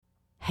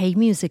Hey,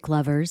 music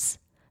lovers.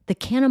 The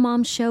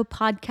Cannabis Show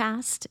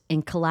podcast,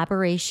 in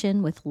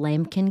collaboration with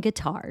Lambkin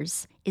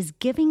Guitars, is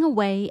giving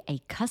away a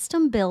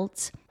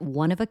custom-built,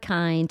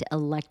 one-of-a-kind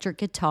electric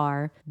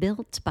guitar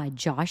built by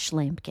Josh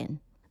Lambkin.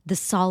 The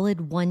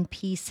solid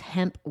one-piece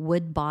hemp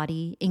wood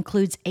body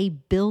includes a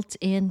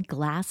built-in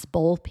glass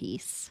bowl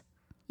piece.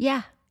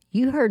 Yeah,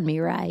 you heard me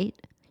right.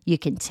 You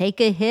can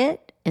take a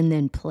hit and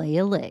then play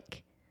a lick.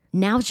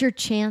 Now's your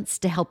chance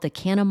to help the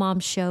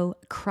Cannabis Show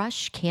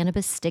crush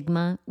cannabis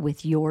stigma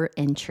with your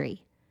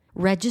entry.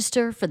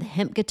 Register for the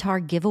hemp guitar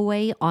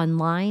giveaway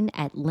online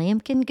at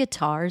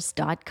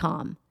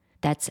lambkinguitars.com.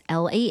 That's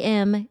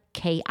LAMKIN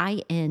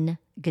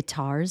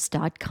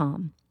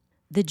guitars.com.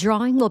 The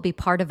drawing will be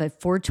part of a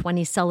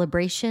 420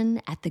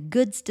 celebration at the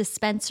Goods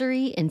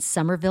Dispensary in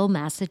Somerville,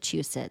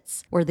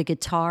 Massachusetts, where the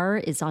guitar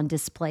is on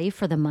display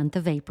for the month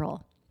of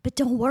April. But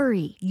don't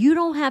worry, you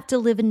don't have to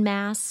live in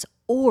Mass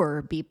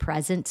or be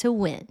present to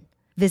win.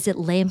 Visit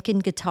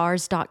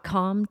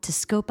lambkinguitars.com to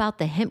scope out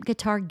the hemp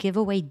guitar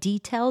giveaway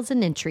details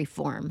and entry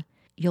form.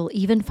 You'll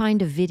even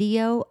find a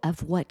video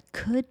of what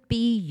could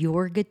be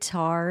your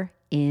guitar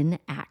in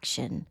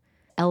action.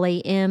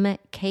 LAMKIN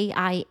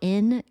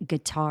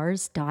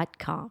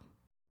guitars.com.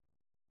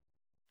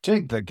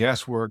 Take the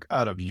guesswork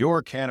out of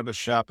your cannabis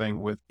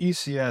shopping with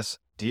ECS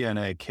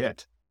DNA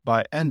Kit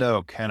by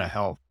Endo Canna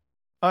Health.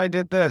 I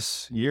did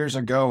this years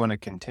ago, and it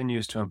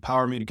continues to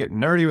empower me to get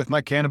nerdy with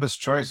my cannabis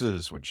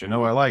choices, which you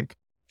know I like.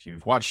 If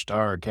you've watched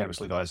our Cannabis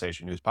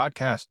Legalization News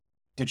podcast,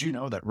 did you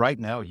know that right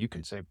now you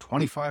can save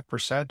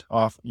 25%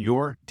 off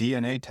your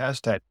DNA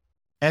test at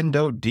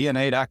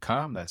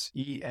endodna.com? That's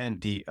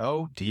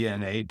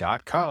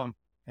ENDODNA.com,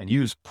 and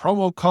use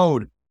promo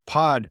code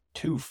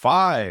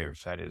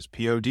POD25. That is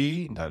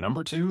POD, the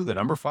number 2, the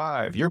number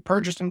 5. Your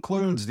purchase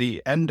includes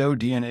the Endo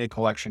DNA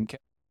Collection Kit,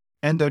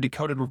 Endo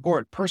Decoded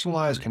Report,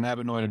 personalized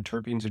cannabinoid and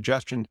terpene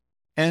suggestion,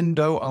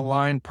 Endo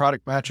aligned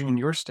product matching in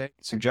your state,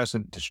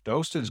 suggested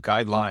dosage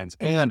guidelines,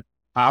 and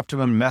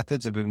optimum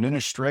methods of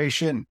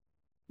administration.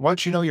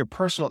 Once you know your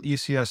personal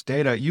ECS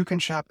data, you can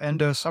shop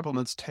Endo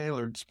supplements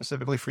tailored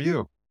specifically for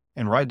you.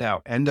 And right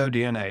now, Endo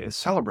DNA is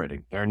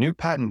celebrating their new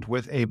patent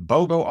with a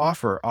BOGO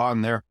offer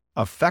on their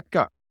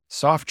Affeca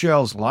soft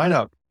gels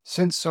lineup.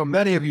 Since so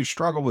many of you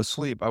struggle with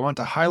sleep, I want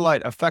to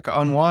highlight Affeca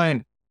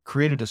Unwind,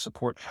 created to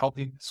support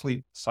healthy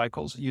sleep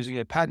cycles using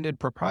a patented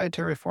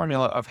proprietary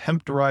formula of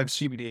hemp-derived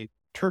CBD,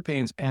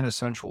 terpenes, and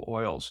essential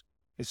oils.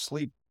 If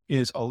sleep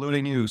is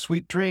eluding you,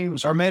 sweet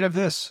dreams are made of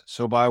this.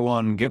 So buy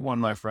one, get one,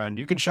 my friend.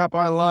 You can shop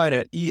online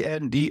at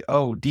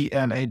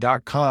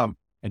endodna.com.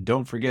 And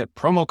don't forget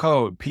promo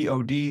code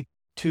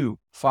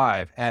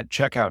POD25 at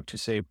checkout to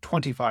save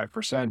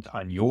 25%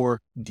 on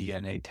your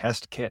DNA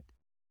test kit.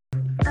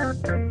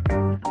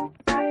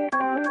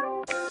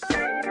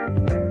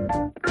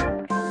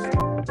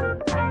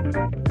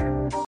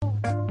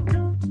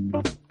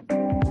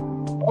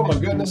 Oh my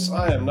goodness,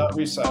 I am not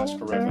resized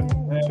correctly.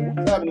 And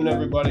what's happening,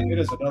 everybody? It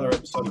is another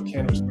episode of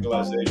Cannabis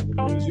Legalization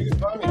News. You can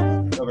find me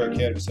over at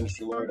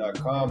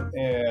CannabisIndustryLawyer.com,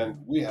 and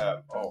we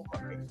have, oh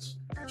my goodness,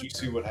 did you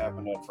see what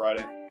happened on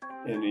Friday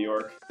in New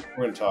York?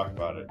 We're going to talk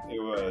about it.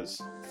 It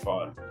was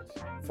fun.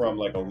 From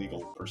like a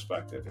legal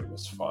perspective, it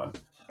was fun.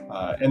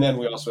 And then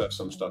we also have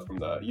some stuff from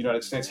the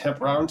United States Hemp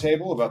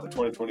Roundtable about the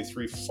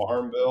 2023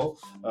 Farm Bill.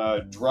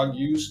 Drug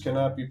use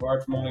cannot be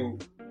barred from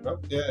owning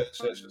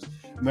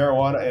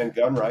marijuana and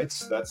gun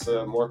rights. That's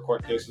more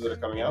court cases that are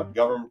coming out.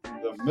 The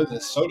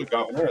Minnesota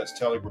governor is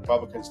telling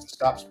Republicans to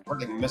stop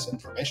spreading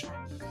misinformation.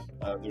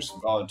 There's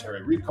some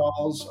voluntary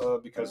recalls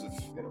because of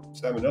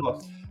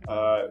salmonella.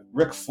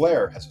 Ric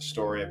Flair has a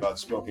story about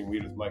smoking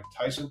weed with Mike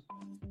Tyson.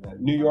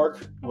 New York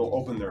will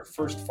open their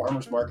first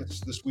farmers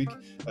markets this week.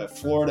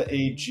 Florida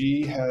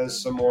AG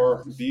has some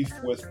more beef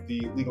with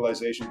the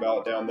legalization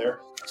ballot down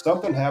there.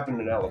 Something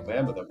happened in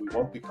Alabama that we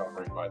won't be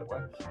covering, by the way.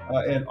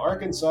 And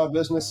Arkansas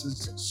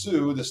businesses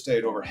sue the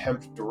state over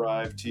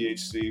hemp-derived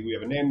THC. We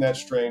have a name that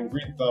strain.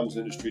 Green Thumbs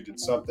Industry did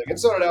something, and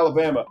so did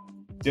Alabama.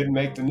 Didn't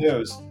make the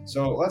news.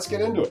 So let's get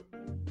into it.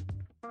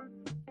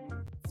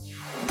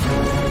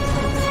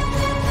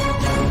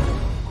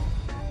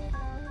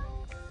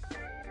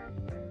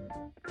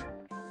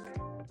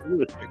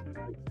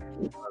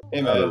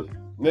 Hey man,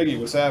 Miggy,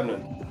 what's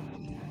happening?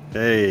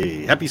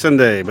 Hey, happy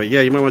Sunday. But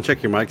yeah, you might want to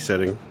check your mic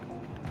setting.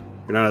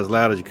 You're not as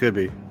loud as you could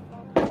be.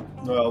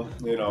 Well,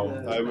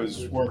 I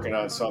was working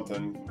on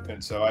something,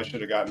 and so I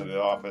should have gotten to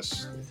the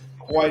office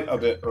quite a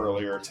bit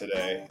earlier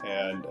today,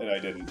 and I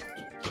didn't.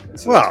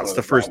 So well, it's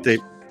the first day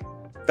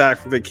back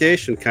from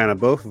vacation, kind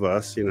of both of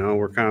us.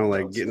 We're kind of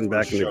like getting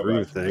back in the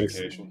groove of things.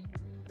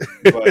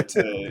 But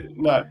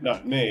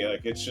not me.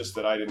 Like, it's just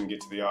that I didn't get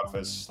to the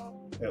office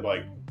at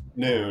like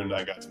noon.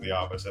 I got to the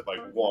office at like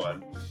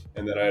 1,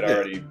 and then I had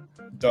already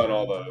done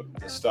all the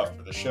stuff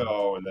for the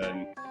show, and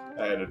then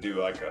I had to do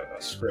like a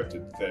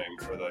scripted thing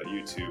for the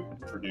YouTube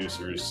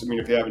producers. I mean,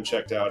 if you haven't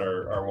checked out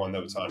our one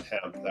that was on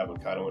hemp, that one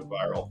kind of went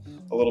viral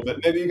a little bit.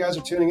 Maybe you guys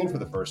are tuning in for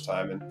the first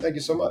time, and thank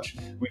you so much.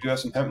 We do have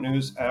some hemp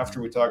news after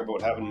we talk about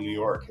what happened in New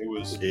York. It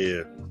was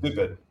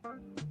stupid.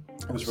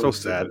 It was So really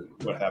sad.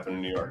 stupid what happened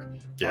in New York.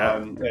 Yeah.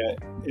 And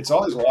it's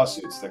all these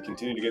lawsuits that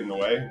continue to get in the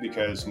way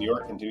because New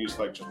York continues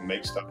to like just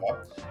make stuff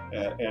up.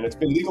 And it's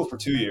been legal for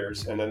 2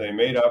 years, and then they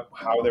made up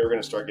how they were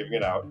going to start giving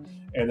it out,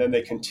 and then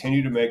they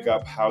continue to make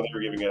up how they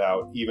were giving it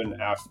out even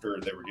after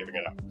they were giving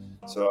it out.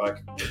 So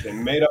like they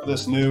made up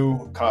this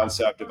new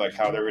concept of like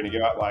how they were going to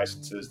give out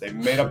licenses. They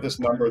made up this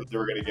number that they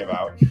were going to give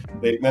out.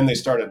 Then they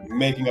started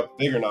making up a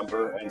bigger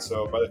number, and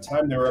so by the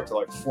time they were up to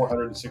like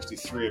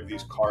 463 of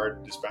these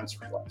card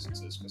dispensary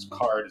licenses, because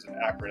CARD is an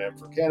acronym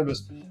for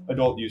Cannabis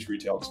Adult Use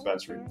Retail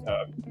Dispensary.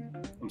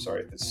 I'm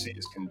sorry, the C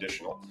is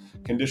conditional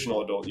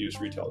Adult Use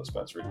Retail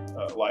Dispensary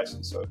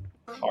license. So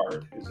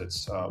CARD is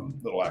its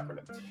little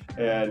acronym,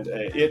 and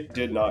it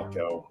did not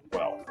go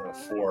well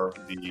for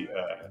the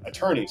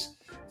attorneys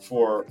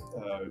for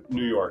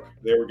New York.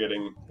 They were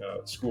getting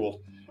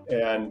schooled,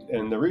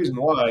 and the reason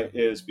why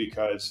is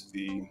because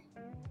the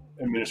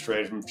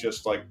administration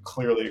just like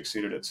clearly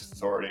exceeded its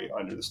authority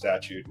under the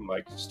statute and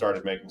like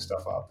started making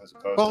stuff up as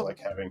opposed to like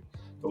having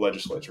the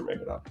legislature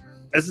make it up.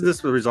 Isn't this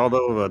the result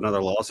of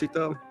another lawsuit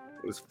though?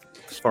 As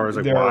far as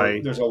like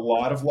why there's a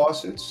lot of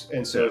lawsuits,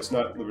 and so it's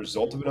not the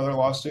result of another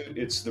lawsuit,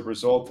 it's the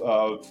result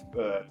of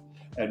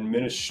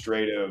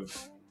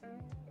administrative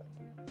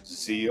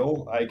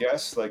zeal, I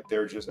guess. Like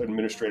they're just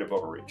administrative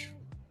overreach.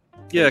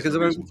 Yeah, because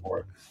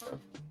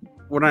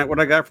what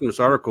I got from this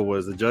article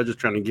was the judge is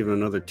trying to give him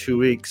another 2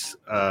 weeks.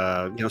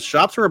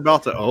 Shops are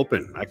about to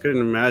open. I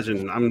couldn't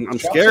imagine. I'm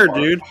scared,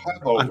 dude.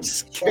 I'm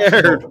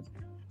scared.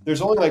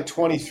 There's only like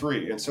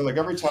 23, and so like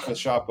every time the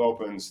shop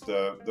opens,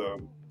 the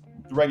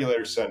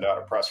regulators send out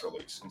a press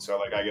release, and so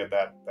like I get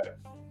that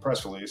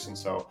press release, and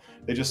so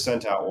they just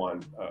sent out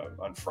one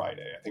on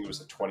Friday. I think it was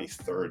the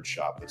 23rd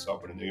shop that's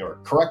open in New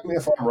York. Correct me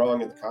if I'm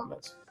wrong in the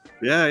comments.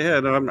 Yeah.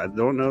 No, I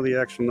don't know the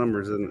actual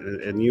numbers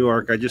in New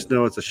York. I just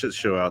know it's a shit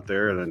show out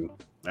there, and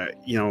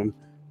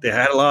they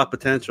had a lot of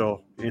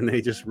potential, and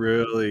they just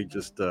really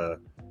just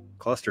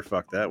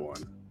clusterfuck that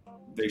one.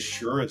 They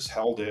sure as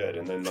hell did,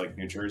 and then like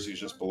New Jersey's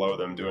just below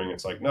them doing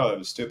it's like, no, that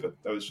was stupid.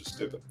 That was just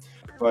stupid.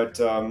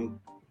 But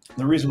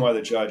the reason why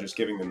the judge is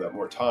giving them that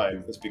more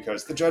time is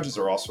because the judges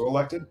are also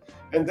elected,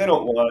 and they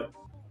don't want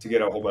to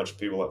get a whole bunch of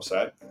people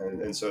upset,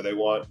 and so they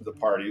want the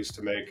parties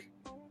to make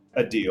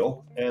a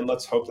deal, and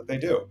let's hope that they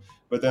do.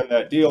 But then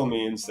that deal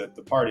means that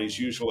the parties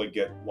usually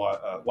get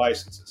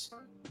licenses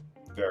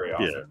very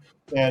often.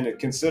 Yeah. And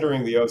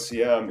considering the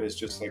OCM is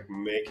just like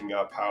making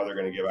up how they're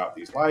going to give out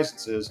these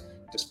licenses,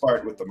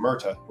 despite with the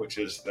MRTA, which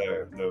is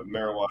the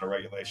Marijuana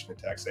Regulation and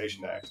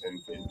Taxation Act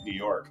in New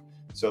York.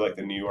 So like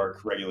the New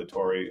York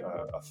regulatory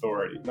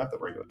authority, not the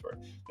regulatory,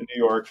 the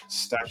New York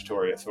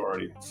statutory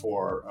authority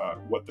for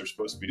what they're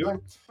supposed to be doing.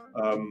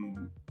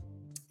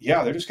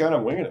 They're just kind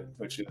of winging it,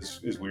 which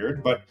is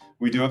weird. But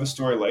we do have a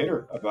story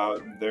later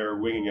about their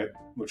winging it,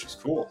 which is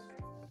cool.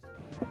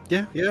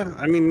 Yeah.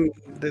 I mean,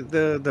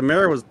 the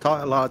mayor was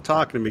a lot of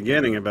talk in the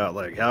beginning about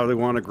like how they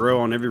want to grow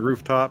on every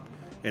rooftop,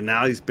 and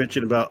now he's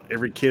bitching about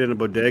every kid in a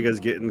bodega is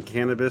getting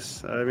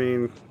cannabis. I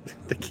mean,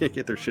 they can't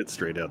get their shit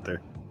straight out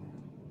there.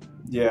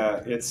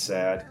 Yeah, it's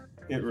sad.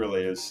 It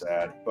really is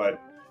sad.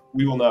 But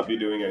we will not be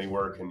doing any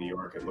work in New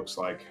York, it looks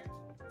like,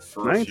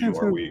 for a few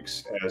more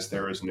weeks, as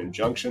there is an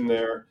injunction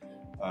there.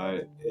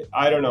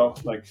 I don't know,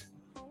 like,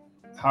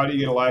 how do you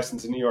get a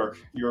license in New York?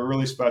 You were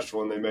really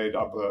special and they made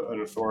up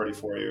an authority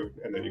for you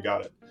and then you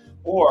got it.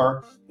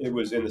 Or it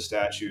was in the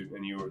statute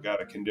and you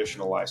got a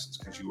conditional license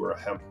because you were a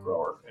hemp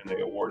grower and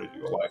they awarded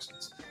you a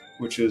license,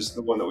 which is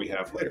the one that we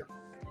have later.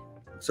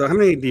 So how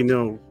many do you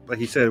know, like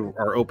you said,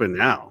 are open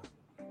now?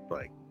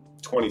 Like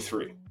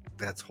 23.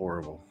 That's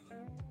horrible.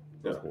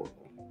 Yeah. That's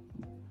horrible.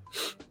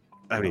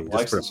 I mean, just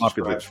license for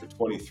population. For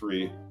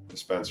 23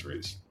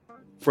 dispensaries.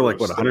 For like,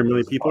 what, 100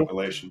 million people?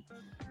 Population.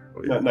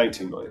 Oh, yeah.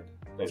 19 million.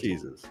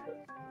 Jesus.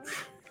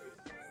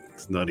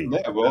 It's nutty.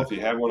 Yeah, well, if you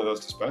have one of those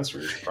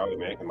dispensaries, you're probably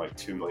making like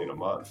 $2 million a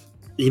month.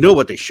 You know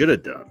what they should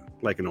have done?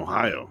 Like in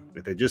Ohio,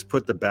 if they just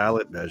put the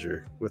ballot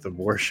measure with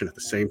abortion at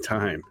the same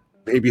time,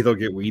 maybe they'll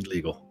get weed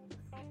legal.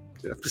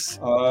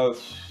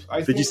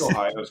 I think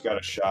Ohio's got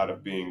a shot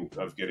of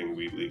getting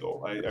weed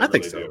legal. I really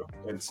think so. do.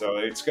 And so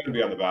it's going to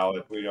be on the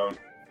ballot.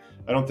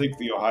 I don't think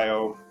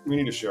we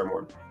need to share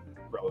more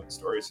relevant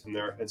stories in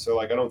there. And so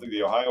I don't think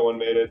the Ohio one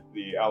made it.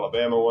 The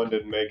Alabama one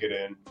didn't make it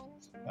in.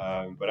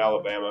 But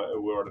Alabama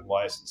awarded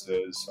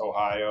licenses.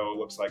 Ohio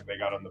looks like they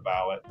got on the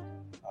ballot.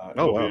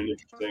 It'll be an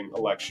interesting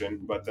election.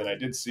 But then I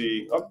did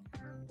see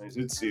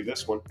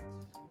this one,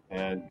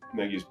 and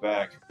Maggie's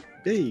back.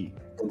 Hey.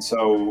 And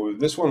so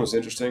this one was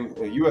interesting.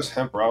 The U.S.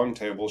 Hemp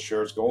Roundtable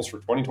shares goals for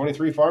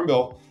 2023 Farm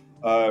Bill.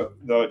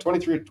 The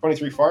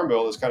 2023 Farm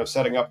Bill is kind of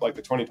setting up like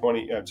the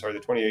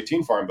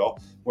 2018 Farm Bill,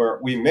 where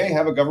we may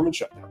have a government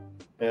shutdown,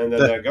 and then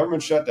that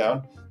government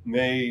shutdown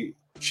may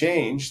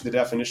change the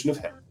definition of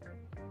hemp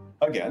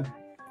again,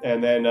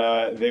 and then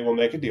they will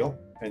make a deal,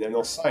 and then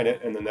they'll sign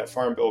it, and then that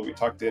Farm Bill will be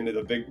tucked into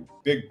the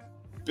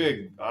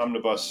big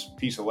omnibus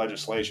piece of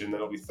legislation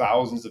that'll be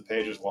thousands of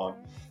pages long.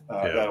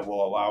 That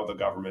will allow the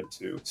government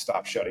to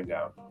stop shutting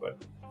down.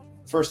 But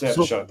first they have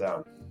to shut it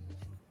down.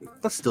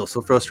 That's still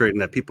so frustrating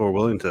that people are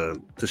willing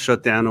to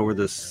shut down over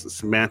this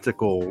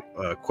semantical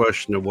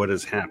question of what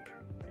is hemp.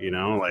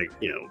 Like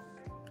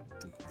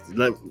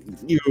let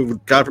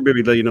God forbid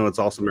we let you know it's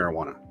also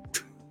marijuana.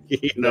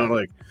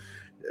 Like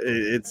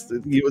it's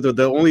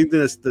the only thing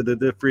that's the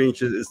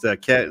differentiation is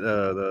that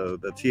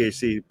the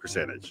THC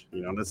percentage.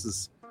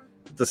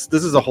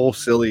 This is a whole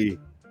silly.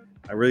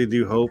 I really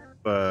do hope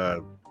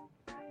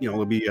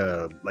there'll be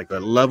like a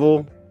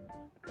level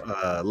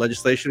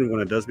legislation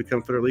when it does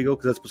become federal legal,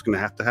 because that's what's going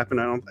to have to happen.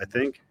 I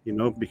think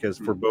because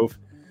for both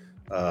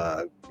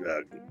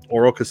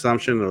oral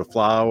consumption of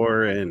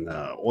flower and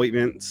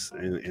ointments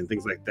and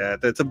things like that,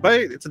 it's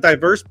a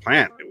diverse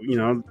plant.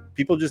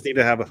 People just need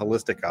to have a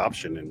holistic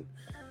option, and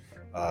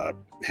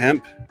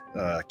hemp,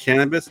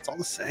 cannabis, it's all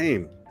the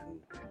same.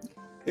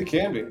 It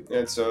can be.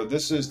 And so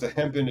this is the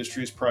hemp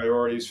industry's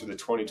priorities for the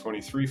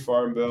 2023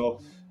 Farm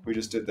Bill. We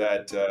just did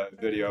that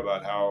video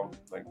about how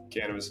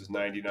cannabis is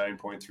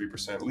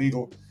 99.3%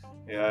 legal.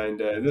 And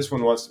this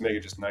one wants to make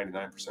it just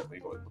 99%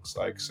 legal, it looks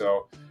like.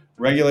 So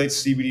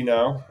regulates CBD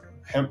now.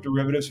 Hemp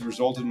derivatives have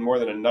resulted in more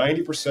than a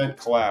 90%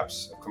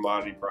 collapse of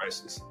commodity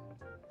prices.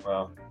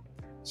 Wow.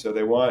 So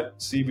they want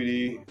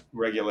CBD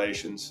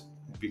regulations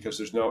because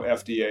there's no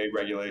FDA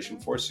regulation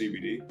for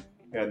CBD,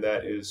 and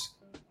that is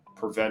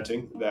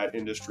preventing that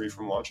industry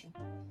from launching.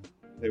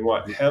 They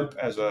want hemp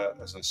as a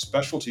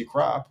specialty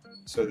crop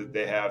so that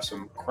they have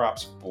some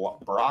crops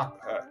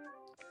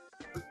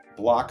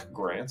block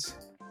grants.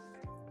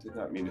 Did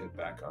not mean to hit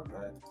back on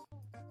that.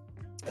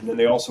 And then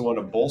they also want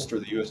to bolster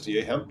the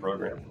USDA hemp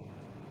program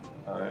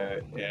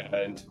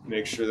and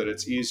make sure that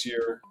it's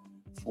easier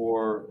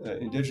for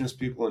indigenous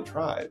people and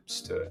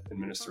tribes to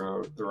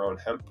administer their own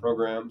hemp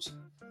programs,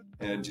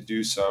 and to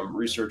do some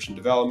research and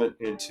development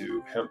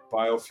into hemp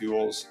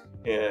biofuels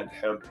and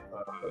hemp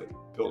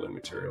building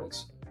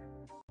materials.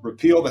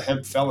 Repeal the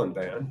hemp felon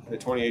ban. The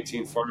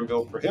 2018 Farm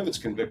Bill prohibits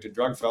convicted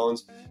drug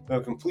felons who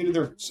have completed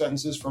their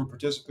sentences from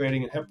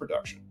participating in hemp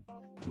production.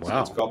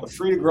 Wow. So it's called the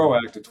Free to Grow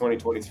Act of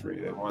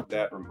 2023. They want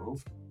that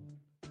removed.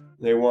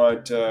 They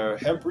want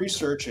hemp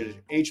research at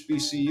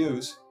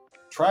HBCUs,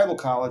 tribal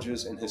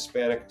colleges, and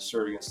Hispanic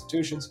serving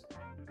institutions.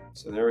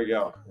 So there we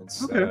go.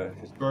 It's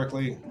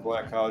historically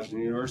black colleges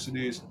and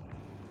universities,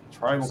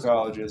 tribal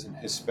colleges, and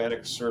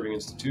Hispanic serving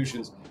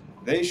institutions.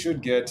 They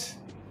should get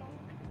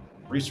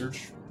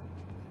research.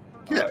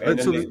 Yeah, and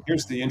then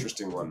here's the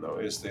interesting one, though,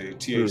 is the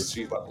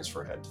THC levels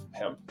for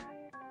hemp.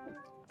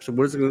 So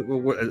what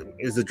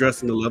is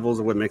addressing the levels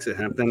of what makes it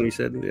hemp then, you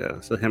said? Yeah,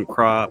 so hemp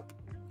crop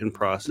in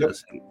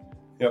process.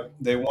 Yep.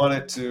 They want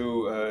it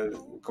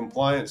to,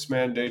 compliance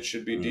mandates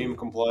should be deemed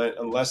compliant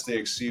unless they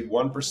exceed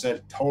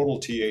 1% total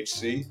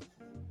THC.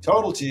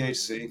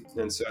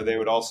 And so they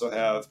would also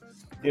have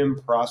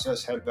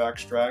in-process hemp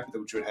extract,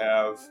 which would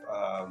have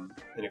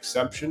an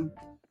exception.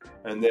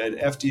 And then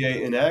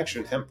FDA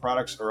inaction. Hemp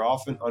products are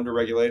often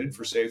underregulated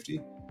for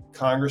safety.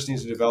 Congress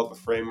needs to develop a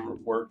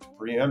framework to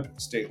preempt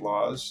state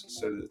laws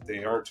so that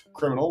they aren't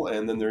criminal.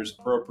 And then there's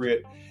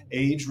appropriate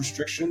age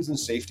restrictions and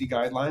safety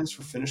guidelines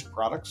for finished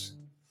products.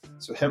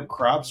 So hemp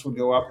crops would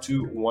go up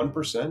to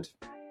 1%,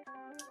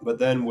 but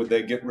then would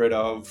they get rid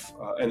of,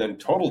 and then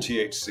total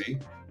THC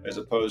as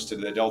opposed to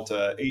the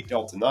Delta 8,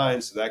 Delta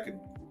 9. So that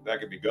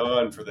could be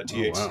gone for the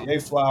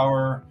THCA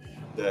flower,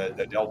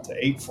 the Delta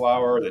 8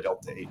 flower, the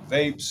Delta 8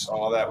 vapes,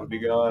 all that would be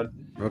gone.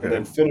 Okay. And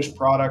then finished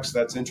products,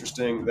 that's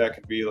interesting. That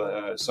could be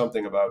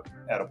something about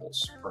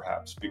edibles,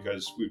 perhaps,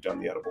 because we've done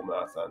the edible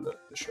math on the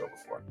show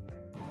before.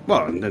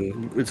 Well, and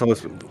then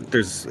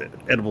there's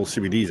edible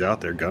CBDs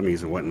out there,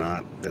 gummies and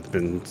whatnot, that's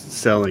been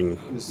selling.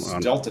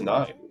 Delta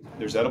 9.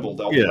 There's edible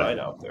Delta 9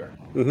 out there.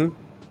 Mm-hmm. Well,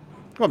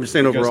 I'm just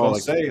saying overall,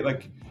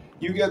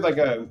 you get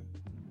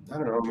I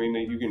don't know. I mean,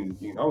 you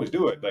can always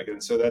do it.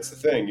 And so that's the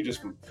thing.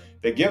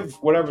 They give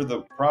whatever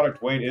the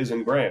product weight is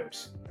in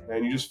grams,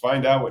 and you just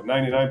find out what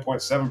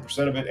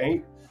 99.7% of it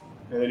ain't,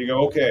 and then you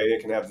go, okay, it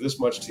can have this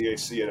much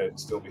THC in it and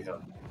still be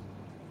hemp.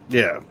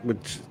 Yeah,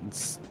 which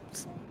it's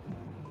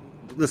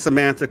the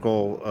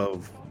semantical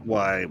of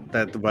why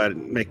that divided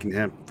making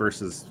hemp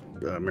versus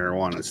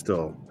marijuana is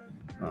still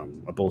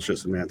a bullshit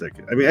semantic.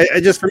 I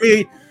mean, for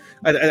me,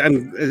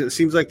 it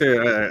seems like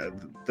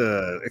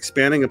the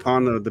expanding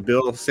upon the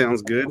bill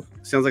sounds good.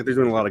 Sounds like they're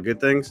doing a lot of good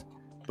things,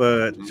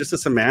 but just the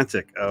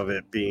semantic of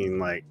it being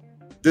like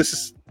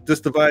this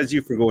divides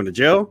you from going to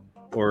jail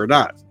or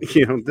not.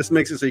 This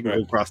makes it so you can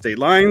go across state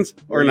lines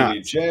or not. You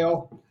need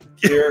jail.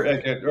 Here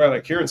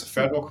it's a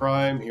federal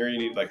crime. Here you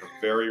need a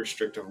very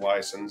restrictive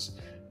license.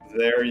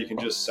 There you can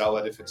just sell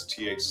it if it's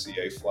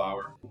THCA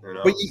flower.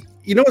 But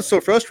what's so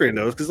frustrating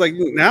though is because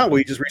now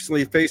we just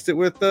recently faced it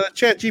with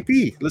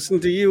ChatGPT. Listen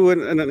to you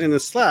in the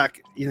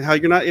Slack. How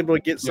you're not able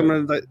to get some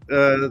of the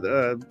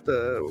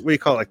what do you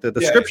call it, the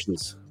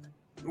descriptions.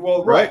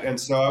 Well, right. And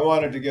so I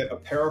wanted to get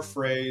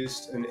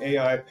an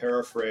AI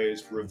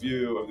paraphrased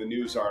review of the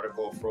news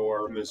article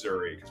for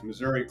Missouri, because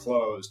Missouri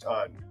closed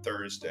on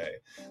Thursday.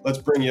 Let's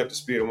bring you up to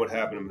speed on what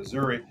happened in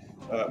Missouri.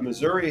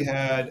 Missouri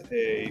had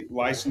a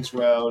license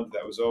round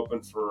that was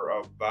open for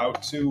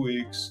about 2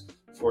 weeks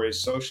for a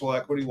social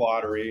equity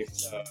lottery,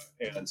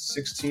 and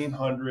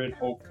 1,600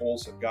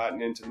 hopefuls have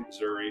gotten into the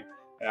Missouri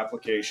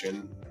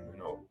application,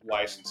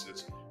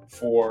 licenses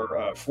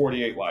for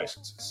 48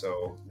 licenses.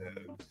 So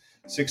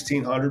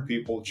 1,600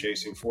 people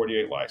chasing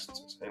 48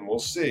 licenses, and we'll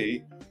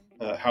see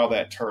how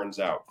that turns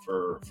out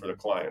for the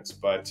clients.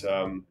 But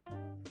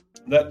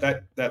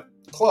that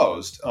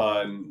closed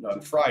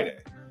on Friday,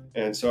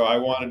 and so I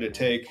wanted to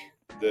take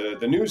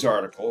the news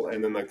article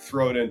and then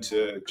throw it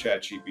into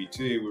ChatGPT.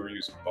 We were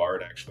using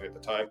Bard actually at the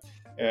time,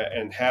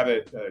 and have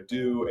it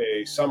do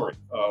a summary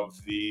of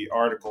the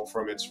article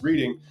from its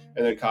reading,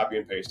 and then copy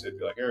and paste it.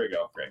 Be like, here we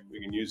go, great.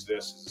 We can use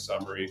this as a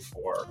summary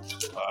for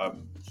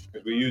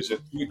because we use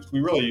it.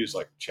 We really use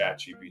like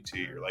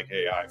ChatGPT or like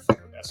AI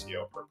for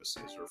SEO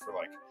purposes or for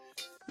like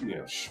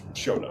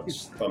show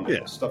notes,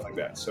 thumbnails, stuff like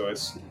that. So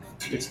it's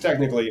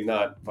technically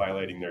not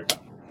violating their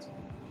copyright.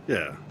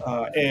 Yeah.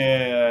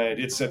 And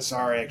it said,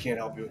 sorry, I can't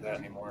help you with that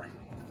anymore.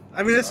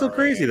 I mean, that's so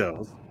crazy,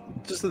 though.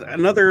 Just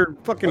another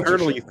fucking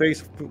hurdle you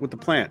face with the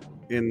plant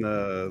in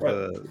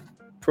the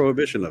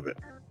prohibition of it.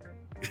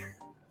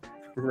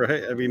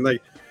 Right? I mean,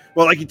 like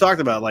you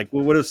talked about, like,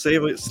 what if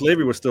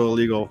slavery was still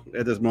illegal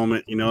at this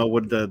moment?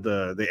 Would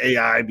the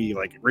AI be,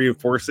 like,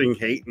 reinforcing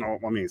hate? And all?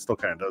 I mean, it still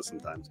kind of does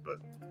sometimes, but,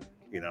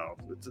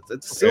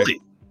 it's silly.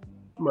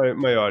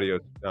 My audio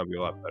sounds a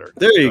lot better.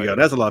 There you go.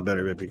 That's a lot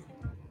better, baby.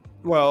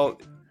 Well,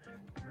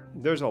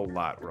 there's a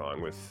lot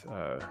wrong with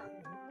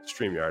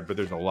StreamYard, but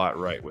there's a lot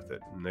right with it.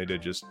 And they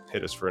did just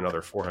hit us for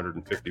another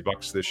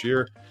 $450 this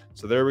year.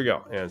 So there we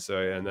go. And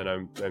then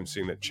I'm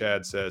seeing that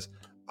Chad says,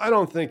 I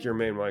don't think your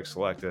main mic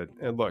selected.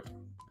 And look,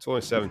 it's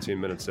only 17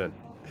 minutes in.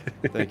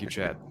 Thank you,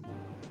 Chad.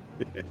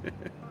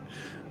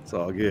 It's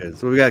all good.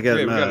 So we got to get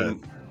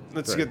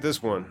let's get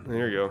this one.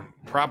 Here you go.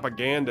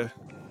 Propaganda.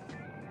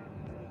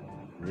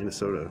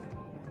 Minnesota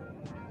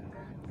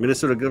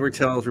governor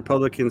tells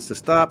Republicans to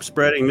stop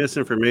spreading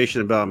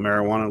misinformation about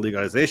marijuana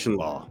legalization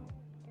law.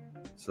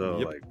 So,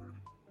 like,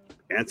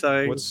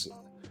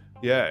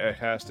 yeah, it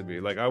has to be.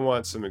 Like, I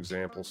want some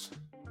examples.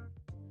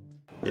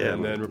 Yeah.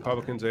 And then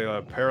Republicans,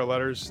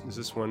 paraletters. Is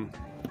this one,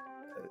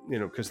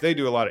 because they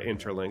do a lot of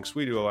interlinks.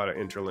 We do a lot of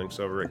interlinks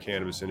over at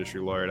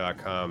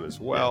CannabisIndustryLawyer.com as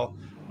well.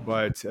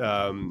 But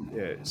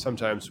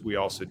sometimes we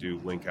also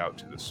do link out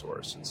to the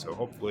source. And so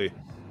hopefully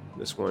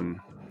this one.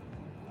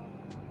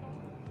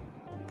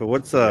 But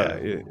what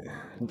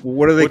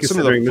are they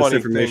considering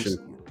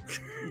misinformation?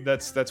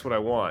 That's what I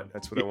want.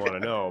 That's what I want to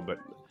know. But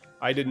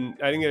I didn't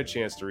get a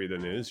chance to read the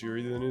news. You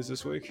read the news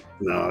this week?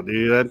 No,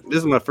 dude. This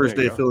is my first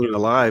day feeling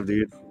alive,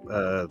 dude.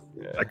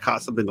 I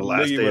caught something the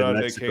last day went in on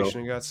Mexico. Vacation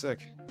and got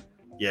sick.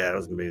 Yeah, it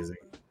was amazing.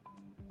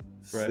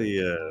 Right.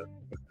 The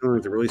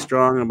feelings are really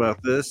strong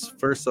about this.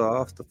 First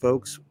off, the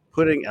folks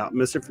putting out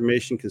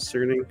misinformation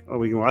concerning. Oh,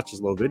 we can watch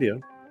this little video.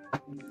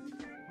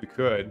 We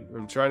could.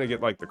 I'm trying to get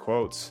like the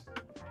quotes.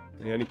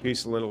 Any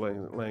piece of little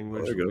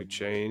language will be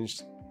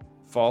changed.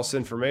 False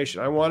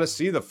information. I want to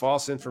see the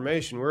false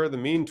information. Where are the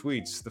mean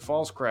tweets? The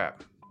false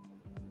crap.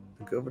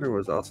 The governor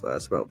was also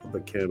asked about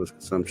public cannabis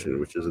consumption,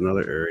 which is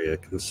another area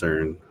of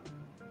concern.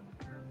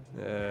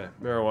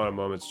 Marijuana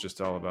Moment's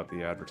just all about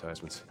the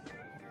advertisements.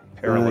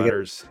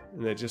 Paraletters.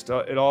 And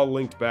it all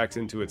linked back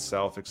into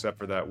itself, except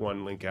for that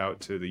one link out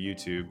to the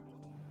YouTube.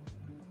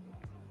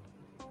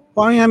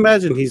 Well, I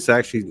imagine he's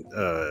actually...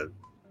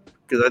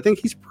 because I think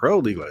he's pro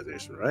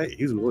legalization, right?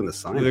 He's willing to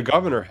sign. The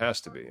governor has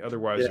to be,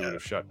 otherwise he would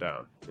have shut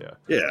down.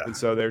 Yeah. And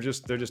so they're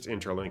just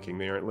interlinking.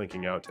 They aren't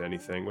linking out to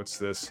anything. What's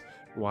this?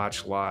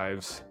 Watch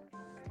lives.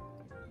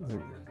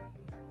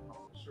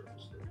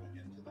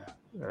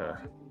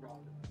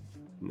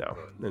 No.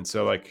 And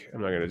so I'm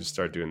not gonna just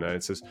start doing that.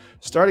 It says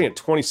starting at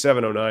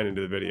 27:09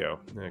 into the video.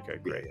 Okay,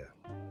 great. Yeah.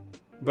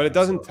 But it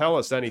doesn't tell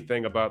us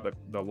anything about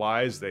the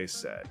lies they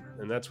said,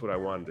 and that's what I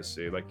wanted to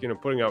see. Like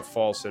putting out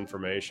false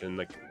information,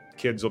 like.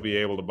 Kids will be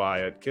able to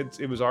buy it.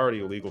 It was already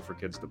illegal for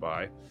kids to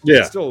buy. Yeah.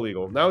 It's still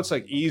illegal. Now it's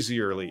like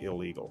easierly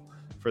illegal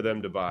for them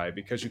to buy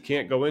because you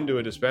can't go into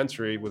a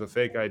dispensary with a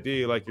fake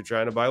ID like you're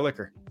trying to buy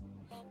liquor.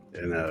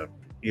 And,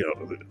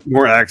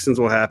 more accidents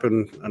will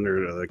happen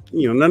under,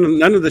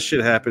 none of this shit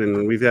happened.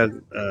 And we've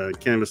had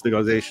cannabis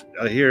legalization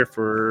here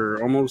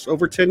for almost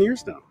over 10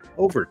 years now.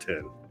 Over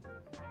 10.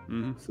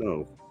 Mm-hmm.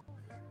 So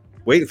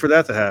waiting for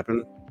that to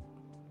happen.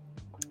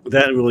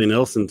 That and Willie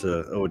Nelson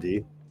to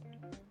OD.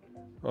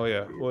 Oh,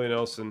 yeah. Willie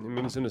Nelson. I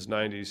mean, he's in his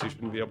 90s. He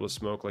shouldn't be able to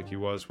smoke like he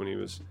was when he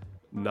was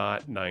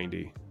not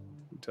 90.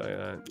 I'll tell you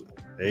that.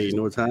 Hey, you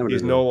know what time it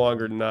is? He's no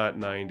longer not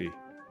 90.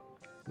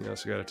 You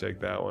also got to take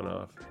that one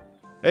off.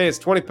 Hey, it's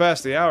 20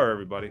 past the hour,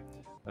 everybody,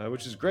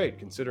 which is great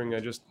considering I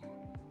just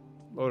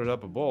loaded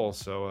up a bowl.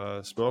 So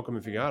smoke them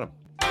if you got them.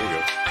 There you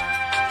go.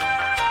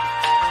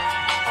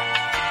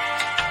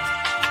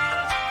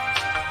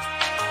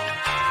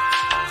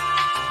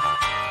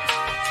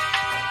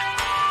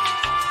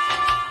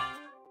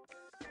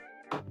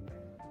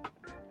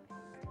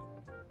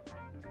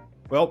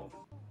 Well,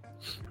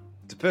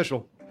 it's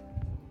official.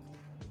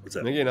 What's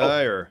that? Nikki and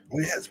I are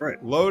that's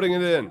right. Loading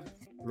it in.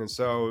 And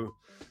so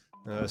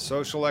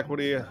social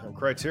equity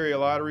criteria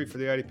lottery for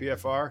the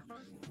IDPFR.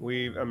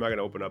 I'm not going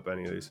to open up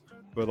any of these,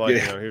 but like,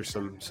 Yeah. here's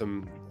some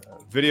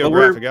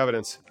videographic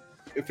evidence.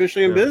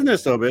 Officially in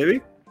business, though,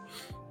 baby.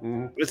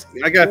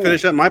 I got to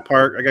finish up my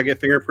part. I got to get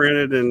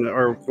fingerprinted,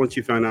 or once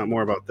you find out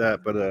more about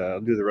that, but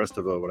I'll do the rest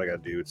of what I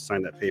got to do to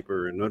sign that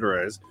paper and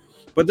notarize.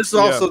 But this is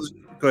also,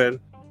 go ahead.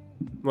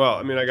 Well,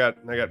 I mean, I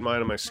got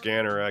mine on my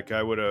scanner. Like,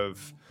 I would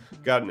have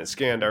gotten it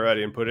scanned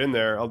already and put in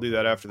there. I'll do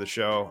that after the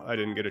show. I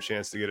didn't get a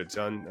chance to get it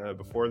done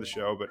before the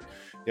show, but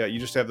yeah, you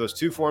just have those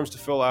 2 forms to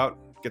fill out.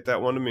 Get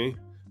that one to me,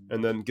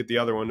 and then get the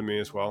other one to me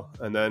as well.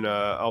 And then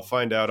I'll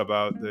find out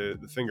about the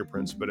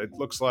fingerprints. But it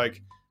looks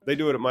like they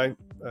do it at my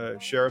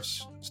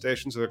sheriff's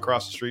stations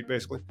across the street,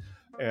 basically.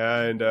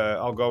 And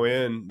I'll go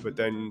in, but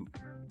then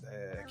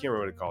I can't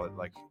remember what to call it,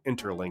 like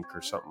interlink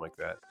or something like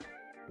that.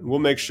 We'll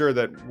make sure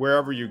that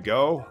wherever you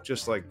go,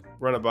 just like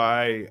run it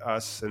by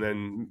us and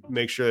then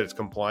make sure that it's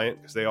compliant,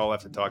 because they all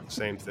have to talk the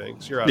same thing.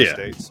 So you're out of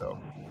state, so.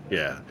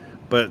 Yeah.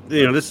 But,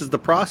 this is the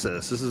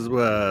process. This is,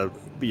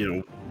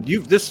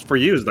 this for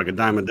you is like a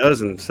dime a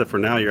dozen, except for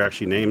now you're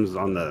actually names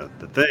on the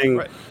thing.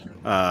 Right.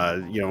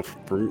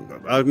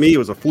 For me, it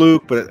was a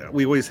fluke, but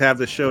we always have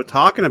the show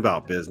talking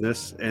about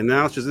business. And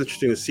now it's just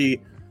interesting to see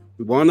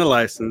we won the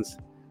license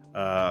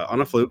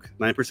on a fluke,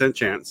 9%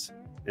 chance.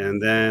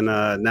 And then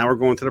now we're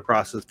going through the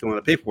process, filling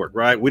out the paperwork,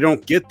 right? We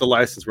don't get the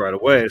license right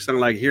away. It's not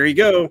like, here you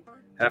go,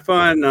 have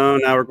fun. No,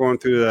 now we're going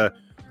through the,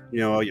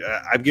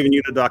 I've given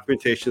you the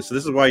documentation. So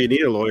this is why you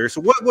need a lawyer. So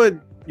what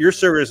would your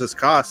services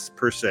cost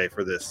per se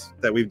for this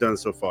that we've done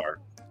so far?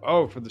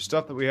 Oh, for the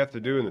stuff that we have to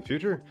do in the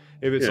future?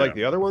 If it's like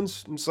the other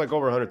ones, it's like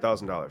over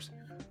 $100,000.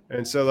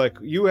 And so like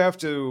you have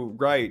to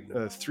write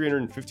a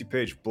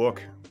 350-page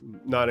book,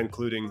 not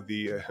including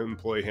the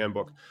employee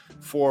handbook,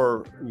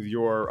 for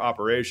your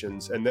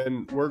operations. And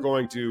then we're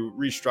going to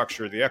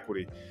restructure the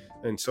equity.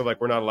 And so like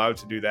we're not allowed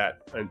to do that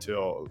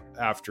until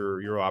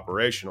after you're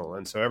operational.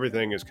 And so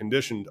everything is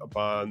conditioned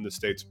upon the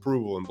state's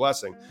approval and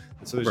blessing.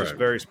 And so there's just a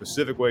very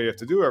specific way you have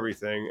to do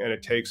everything. And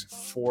it takes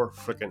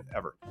freaking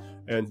ever.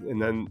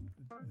 And then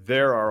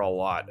there are a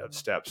lot of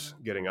steps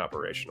getting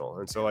operational.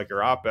 And so like your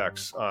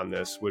OpEx on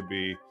this would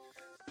be,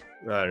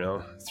 I don't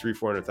know,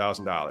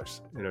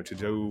 $300,000-$400,000, to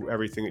do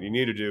everything that you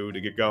need to do to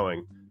get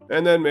going.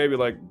 And then maybe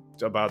like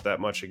about that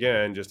much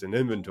again, just in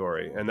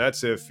inventory. And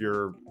that's if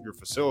your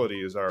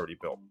facility is already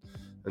built.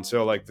 And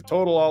so like the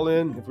total all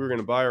in, if we were going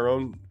to buy our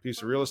own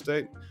piece of real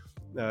estate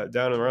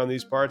down around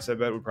these parts, I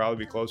bet would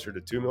probably be closer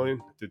to 2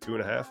 million to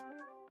 2.5.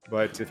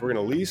 But if we're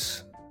going to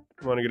lease,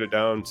 we want to get it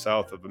down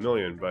south of $1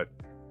 million, but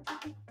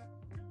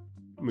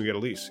we get a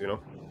lease,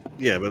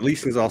 Yeah, but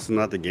leasing is also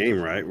not the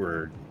game, right?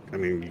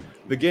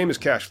 The game is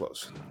cash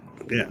flows.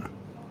 Yeah.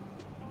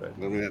 I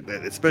mean,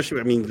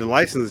 especially, the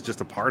license is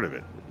just a part of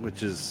it,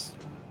 which is...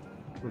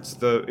 It's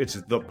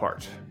the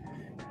part.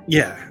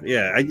 Yeah.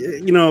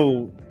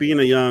 Being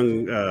a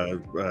young,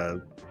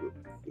 what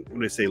do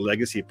they say,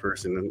 legacy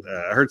person,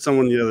 I heard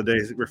someone the other day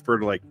refer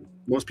to, like,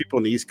 most people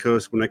on the East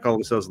Coast, when they call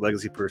themselves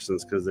legacy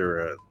persons, because they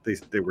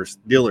were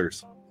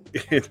dealers.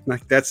 And,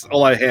 like, that's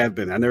all I have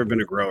been. I've never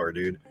been a grower,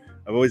 dude.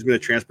 I've always been a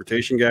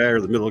transportation guy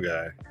or the middle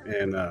guy.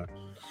 And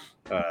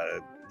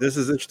this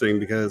is interesting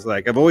because,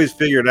 like, I've always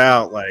figured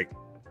out, like,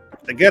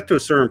 I get to a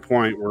certain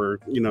point where,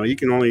 you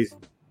can only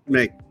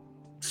make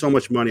so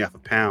much money off a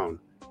pound.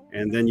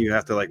 And then you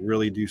have to, like,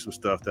 really do some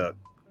stuff that,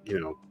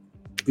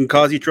 can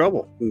cause you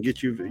trouble and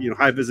get you,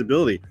 high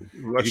visibility.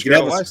 You can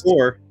have a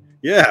store.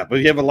 Yeah, but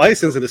if you have a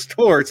license in a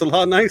store, it's a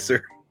lot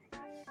nicer.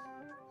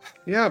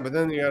 Yeah, but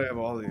then you got to have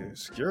all the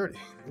security,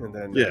 and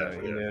then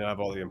and then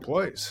have all the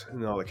employees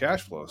and all the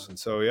cash flows. And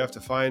so we have to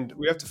find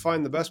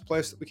the best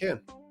place that we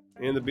can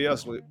in the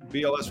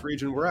BLS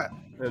region we're at,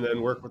 and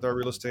then work with our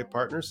real estate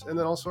partners and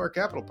then also our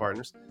capital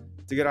partners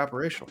to get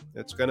operational.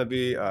 It's going to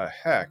be a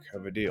heck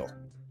of a deal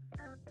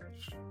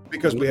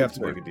because we have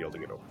to make a deal to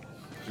get over.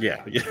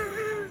 Yeah,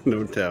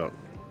 no doubt.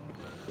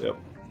 Yep,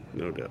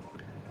 no doubt.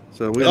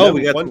 So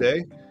one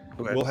day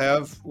we'll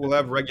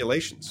have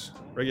regulations,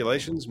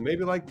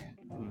 maybe like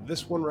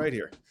this one right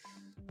here.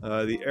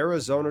 The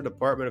Arizona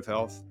Department of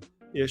Health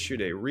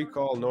issued a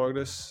recall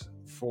notice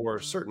for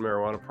certain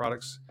marijuana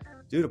products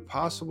due to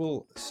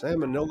possible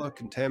salmonella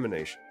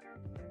contamination.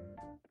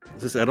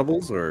 Is this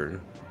edibles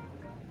or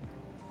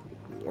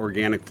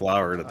organic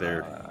flower that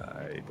they're...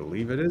 I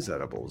believe it is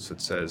edibles. It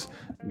says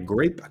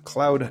Grape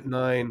Cloud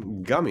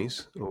 9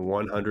 gummies,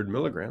 100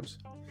 milligrams.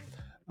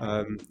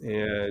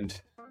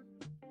 And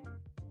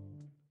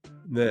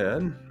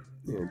then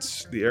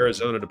it's the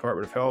Arizona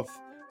Department of Health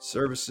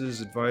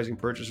Services advising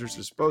purchasers to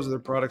dispose of their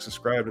products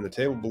described in the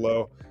table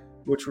below,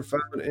 which were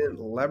found in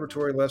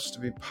laboratory labs to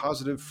be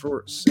positive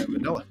for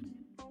salmonella.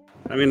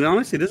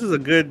 Honestly, this is a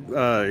good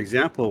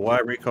example of why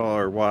recall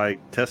or why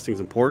testing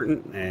is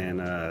important, and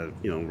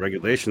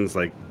regulations.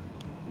 Like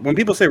when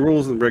people say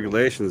rules and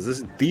regulations,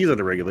 these are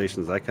the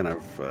regulations I kind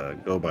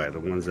of go by, the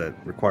ones that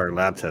require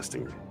lab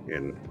testing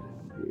and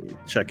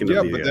checking.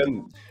 Yeah, but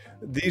then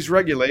these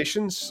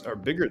regulations are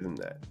bigger than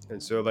that.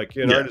 And so like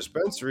in our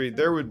dispensary,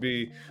 there would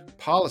be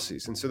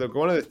policies. And so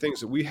one of the things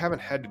that we haven't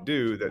had to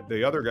do that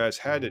the other guys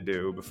had to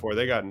do before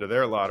they got into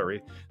their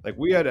lottery, like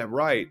we had to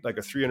write like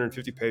a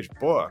 350-page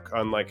book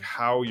on like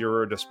how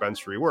your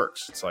dispensary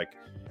works. It's like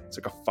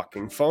a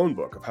fucking phone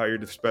book of how your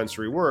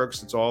dispensary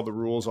works. It's all the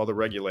rules, all the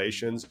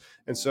regulations.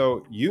 And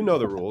so you know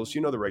the rules, you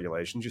know the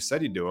regulations. You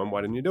said you do them.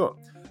 Why didn't you do them?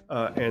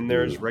 And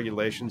there's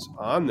regulations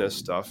on this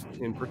stuff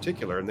in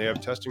particular, and they have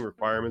testing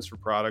requirements for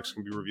products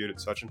can be reviewed at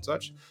such and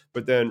such.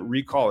 But then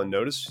recall and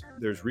notice,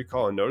 there's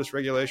recall and notice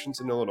regulations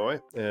in Illinois,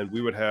 and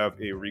we would have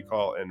a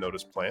recall and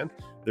notice plan.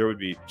 There would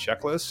be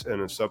checklists,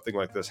 and if something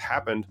like this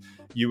happened,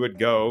 you would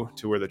go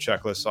to where the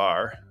checklists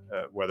are,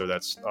 whether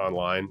that's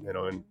online,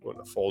 in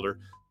a folder,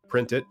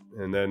 print it,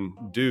 and then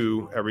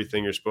do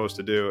everything you're supposed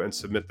to do and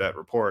submit that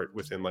report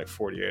within like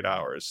 48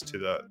 hours to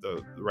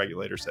the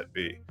regulators that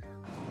be.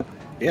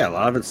 Yeah, a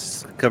lot of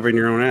it's covering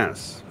your own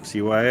ass.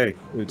 CYA.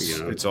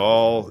 It's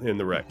all in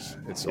the regs.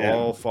 It's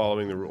all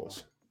following the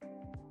rules.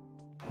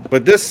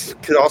 But this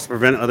could also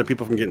prevent other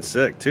people from getting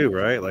sick too,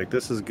 right? Like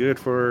this is good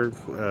for.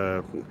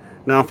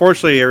 Now,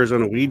 unfortunately,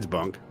 Arizona weed's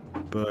bunked,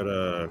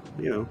 but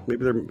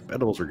maybe their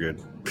edibles are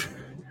good.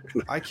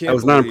 I can't. I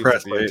was not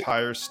impressed. The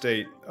entire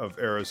state of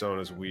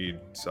Arizona's weed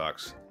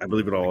sucks. I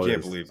believe it all. I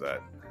can't believe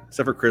that.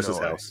 Except for Chris's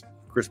house.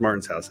 Chris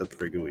Martin's house has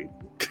pretty good weed.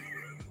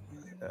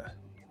 Yeah.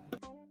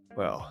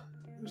 Well.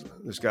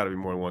 There's got to be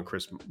more than one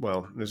Chris.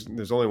 Well,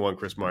 there's only one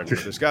Chris Martin.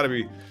 There's got to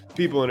be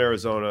people in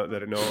Arizona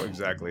that know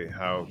exactly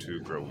how to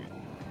grow weed.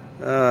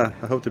 I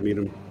hope to meet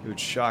him. It would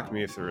shock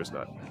me if there is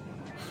not.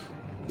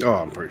 Oh,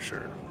 I'm pretty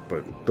sure.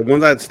 But the one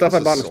that stuff I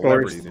bought in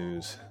stores.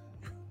 News.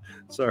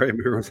 Sorry, I'm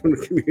here from the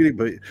community,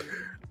 but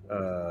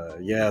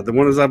the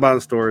ones I bought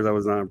in stores, I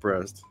was not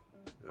impressed.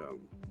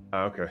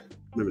 Okay.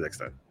 Maybe next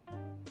time.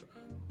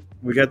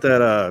 We got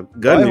that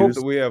gun news. I hope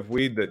that we have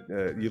weed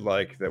that you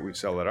like that we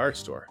sell at our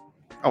store.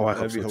 Oh,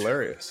 that'd be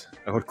hilarious.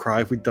 I would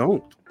cry if we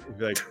don't. You'd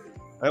be like,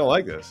 I don't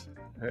like this.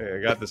 Hey,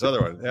 I got this other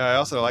one. Yeah, I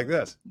also don't like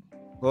this.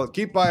 Well,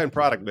 keep buying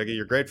product, Mickey.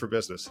 You're great for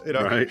business.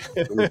 Right.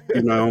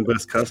 Be my own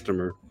best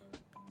customer.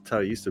 That's how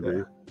it used to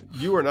be.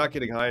 You are not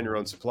getting high in your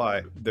own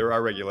supply. There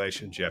are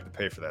regulations. You have to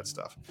pay for that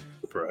stuff.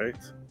 Right.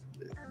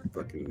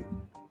 Fucking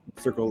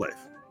circle of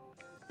life.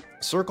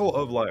 Circle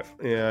of life.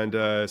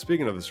 And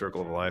speaking of the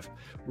circle of life,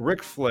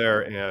 Ric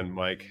Flair and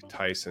Mike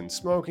Tyson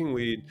smoking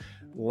weed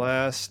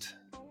last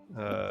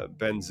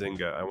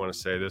Benzinga. I want to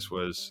say this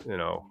was,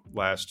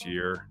 last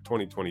year,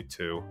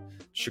 2022,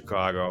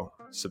 Chicago,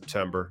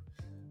 September.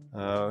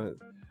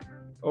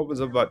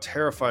 Opens up about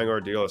terrifying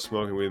ordeal of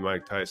smoking weed with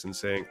Mike Tyson,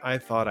 saying, "I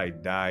thought I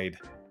died."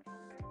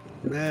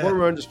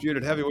 Former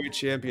undisputed heavyweight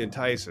champion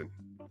Tyson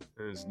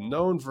is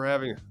known for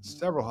having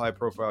several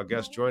high-profile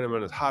guests join him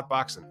on his Hot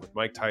Boxing with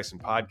Mike Tyson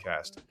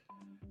podcast.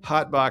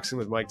 Hot Boxing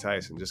with Mike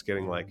Tyson, just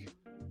getting like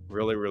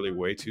really, really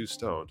way too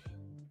stoned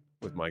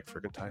with Mike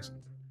freaking Tyson.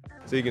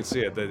 So you can see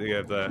it. They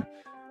have the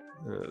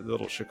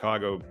little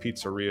Chicago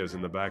pizzerias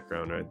in the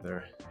background right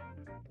there.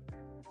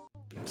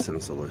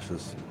 Sounds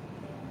delicious.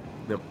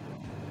 Yep.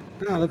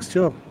 No, it looks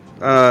chill.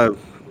 I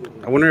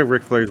wonder if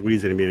Ric Flair's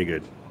weed's gonna be any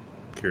good.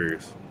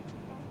 Curious.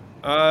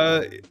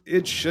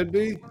 It should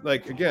be.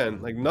 Like,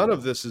 again, like none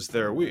of this is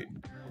their weed.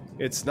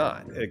 It's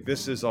not. Like,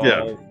 this is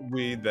all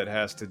weed that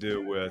has to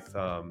do with,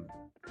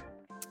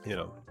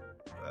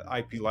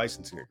 IP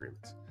licensing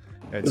agreements.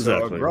 And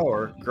so a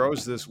grower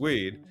grows this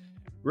weed.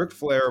 Ric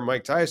Flair and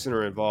Mike Tyson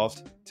are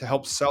involved to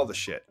help sell the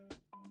shit.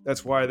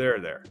 That's why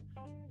they're there,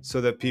 so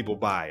that people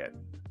buy it.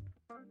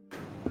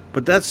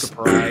 But that's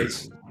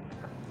surprise.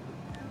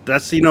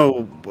 That's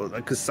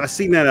because I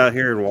seen that out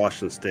here in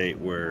Washington State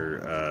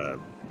where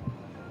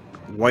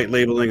white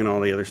labeling and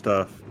all the other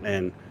stuff,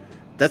 and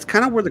that's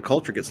kind of where the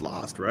culture gets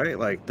lost, right?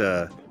 Like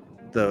the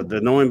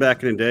knowing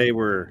back in the day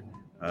where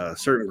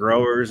certain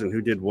growers and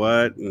who did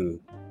what, and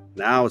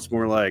now it's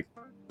more like,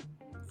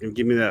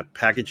 give me that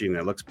packaging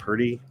that looks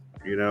pretty.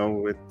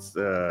 It's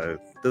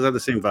doesn't have the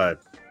same vibe.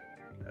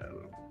 I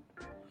don't know.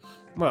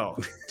 Well,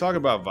 talk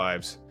about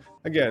vibes.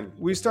 Again,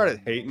 we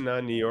started hating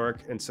on New York,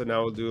 and so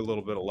now we'll do a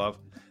little bit of love.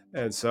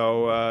 And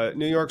so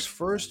New York's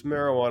first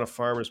marijuana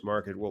farmers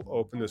market will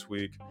open this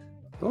week.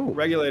 Oh.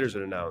 Regulators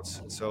had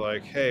announced. So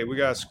like, hey, we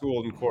got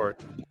schooled in court.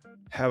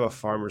 Have a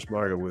farmers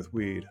market with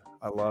weed.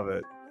 I love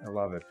it.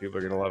 People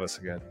are going to love us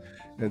again.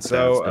 And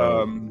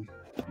so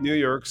New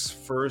York's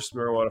first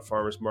marijuana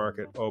farmers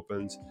market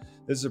opens.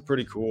 This is a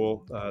pretty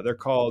cool. They're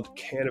called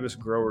Cannabis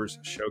Growers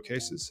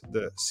Showcases,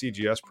 the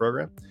CGS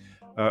program.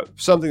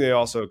 Something they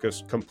also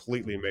just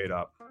completely made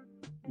up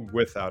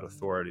without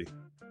authority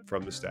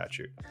from the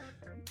statute.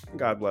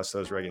 God bless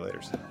those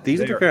regulators.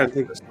 These are the kind of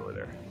things.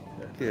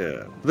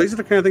 Yeah, these are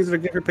the kind of things that are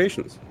good for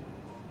patients,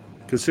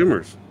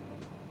 consumers.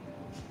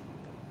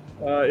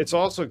 It's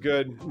also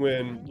good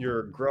when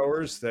your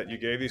growers that you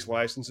gave these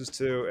licenses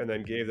to and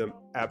then gave them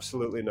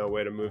absolutely no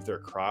way to move their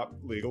crop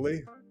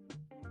legally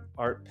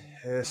aren't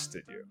pissed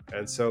at you.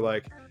 And so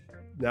like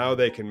now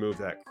they can move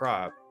that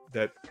crop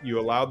that you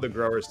allowed the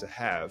growers to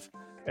have,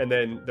 and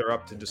then they're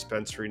up to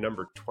dispensary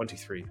number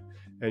 23.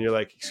 And you're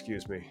like,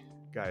 excuse me,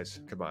 guys,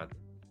 come on.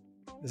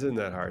 This isn't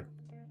that hard.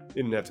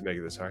 You didn't have to make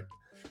it this hard.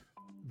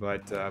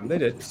 But they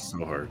did. It's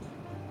so hard.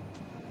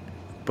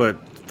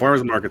 But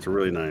farmers markets are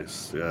really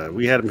nice.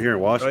 We had them here in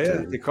Oh,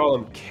 Washington. yeah. They call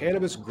them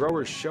Cannabis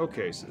Growers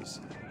Showcases.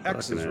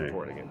 X is Fucking A.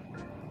 reporting it.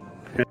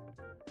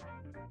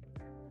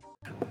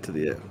 To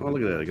the oh,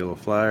 look at that! I got a little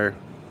flyer.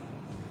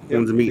 Yeah,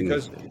 When's the meeting?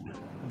 because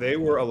they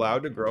were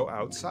allowed to grow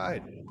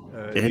outside.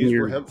 And These were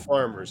you're- hemp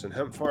farmers, and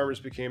hemp farmers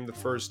became the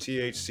first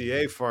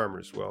THCA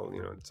farmers. Well,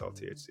 you know, it's all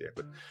THCA,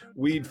 but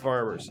weed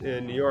farmers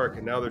in New York,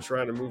 and now they're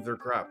trying to move their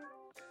crop.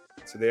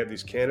 So they have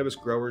these Cannabis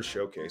Growers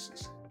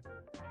Showcases.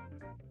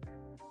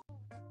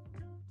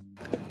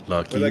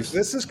 Lucky. But like,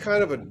 this is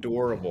kind of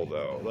adorable,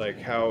 though. Like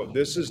how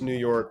this is New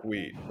York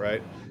weed,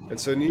 right? And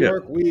so New Yeah.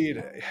 York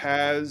weed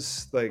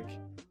has like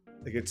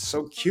it's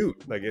so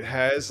cute. Like it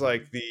has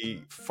like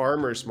the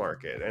farmers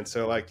market, and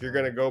so like you're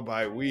gonna go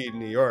buy weed in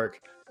New York,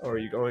 or are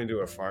you going to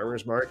a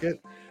farmers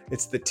market?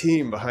 It's the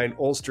team behind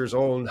Ulster's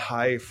own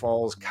High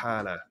Falls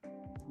Canna,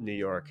 New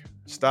York.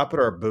 Stop at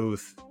our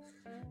booth.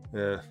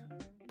 Yeah,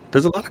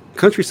 There's a lot of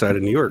countryside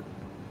in New York.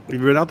 Have you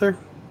been out there?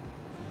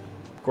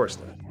 of course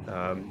not.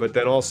 But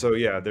then also,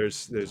 yeah,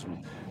 there's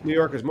New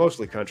York is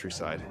mostly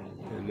countryside,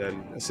 and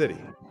then a city.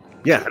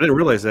 Yeah, I didn't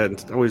realize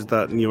that. I always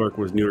thought New York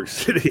was New York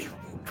City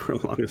for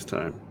the longest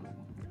time.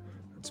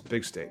 It's a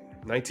big state.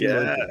 19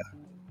 million Yeah. people.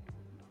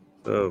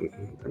 So,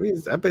 I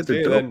mean, I bet See,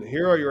 they're and dope. then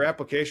here are your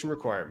application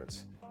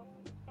requirements.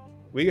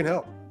 We can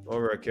help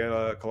over at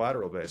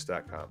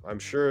collateralbase.com. I'm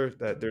sure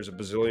that there's a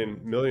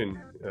bazillion million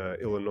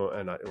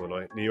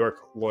New York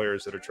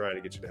lawyers that are trying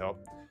to get you to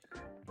help.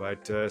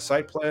 But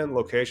site plan,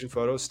 location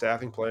photos,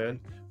 staffing plan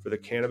for the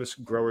Cannabis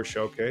Grower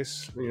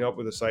Showcase. You can help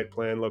with the site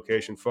plan,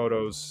 location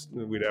photos.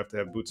 We'd have to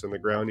have boots on the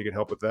ground. You can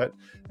help with that.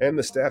 And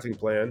the staffing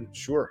plan,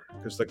 sure.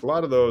 Because like a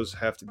lot of those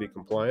have to be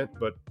compliant,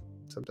 but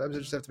sometimes they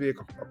just have to be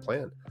a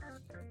plan.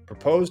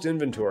 Proposed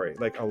inventory,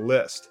 like a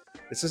list.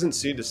 This isn't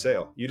seed to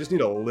sale. You just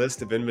need a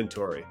list of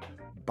inventory.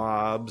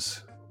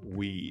 Bob's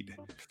Weed.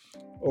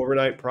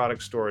 Overnight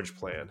product storage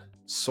plan.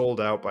 Sold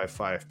out by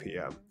 5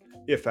 p.m.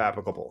 If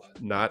applicable.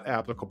 Not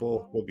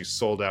applicable, will be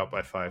sold out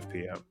by 5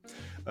 p.m.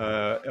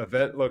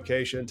 Event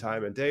location,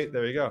 time, and date.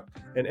 There you go.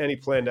 And any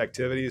planned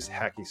activities,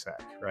 hacky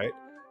sack, right?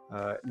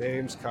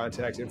 Names,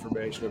 contact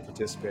information of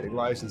participating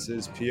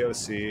licenses,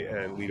 POC,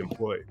 and lead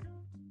employee.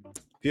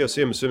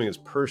 POC, I'm assuming, is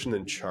person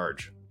in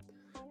charge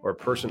or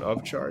person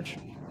of charge,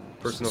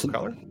 person of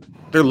color.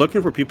 They're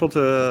looking for people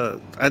to.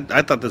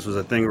 I thought this was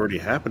a thing already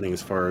happening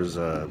as far as.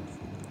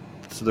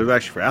 So they're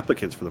actually for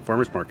applicants for the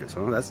farmers markets.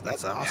 Huh? That's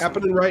awesome.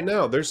 Happening right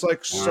now. There's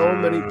like so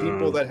many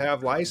people that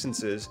have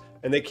licenses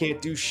and they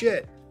can't do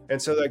shit.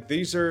 And so like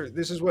this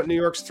is what New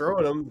York's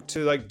throwing them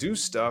to like do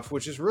stuff,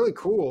 which is really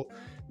cool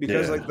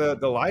because like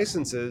the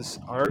licenses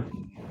aren't.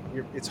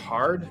 It's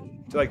hard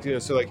to like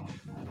so like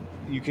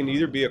you can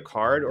either be a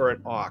card or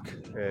an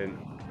AUC, an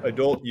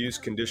adult use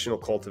conditional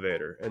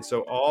cultivator. And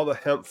so all the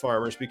hemp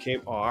farmers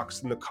became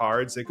AUCs, and the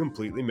cards they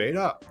completely made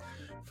up.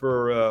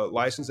 For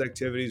licensed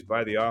activities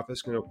by the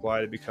office can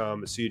apply to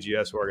become a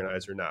CGS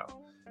organizer now.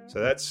 So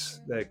that's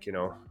like, you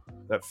know,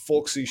 that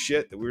folksy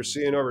shit that we were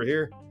seeing over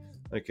here,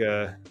 like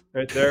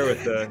right there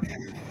with the,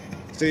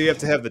 so you have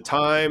to have the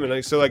time and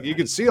like, so like you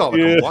can see all the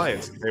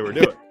compliance that they were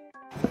doing.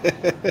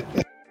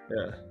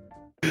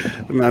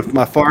 Yeah.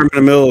 My farm in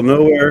the middle of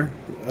nowhere.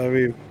 I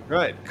mean,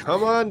 right.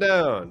 Come on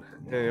down.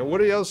 And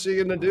what else are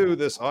you going to do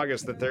this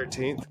August the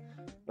 13th?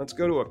 Let's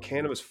go to a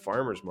cannabis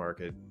farmers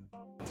market.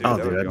 Dude, oh,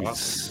 that dude, would I'd be be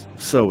awesome.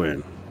 so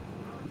in.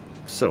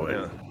 So in.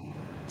 Yeah.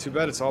 Too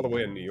bad it's all the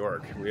way in New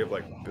York. We have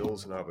like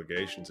bills and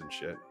obligations and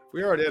shit. If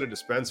we already had a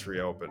dispensary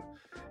open,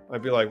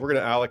 I'd be like, we're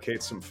going to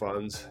allocate some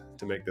funds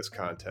to make this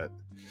content.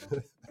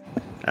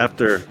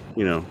 After,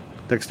 you know,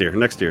 next year.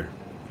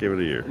 Give it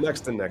a year.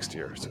 Next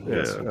year. So,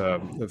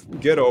 yes.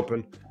 Get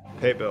open,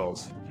 pay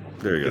bills,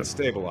 There you go. get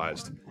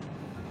stabilized.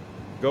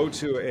 Go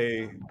to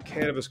a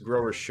cannabis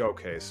grower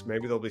showcase.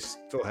 Maybe they'll be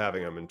still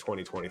having them in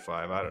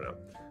 2025. I don't know.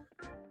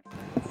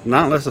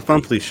 Not unless the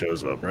fun police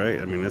shows up, right?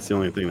 I mean, that's the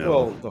only thing that.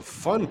 Well, the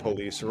fun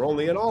police are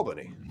only in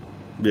Albany.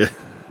 Yeah.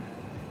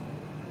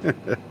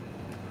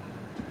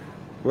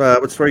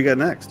 Well, what story you got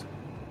next?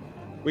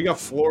 We got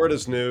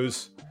Florida's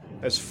news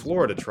as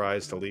Florida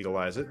tries to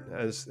legalize it,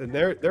 and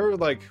they're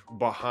like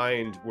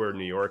behind where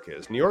New York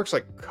is. New York's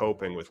like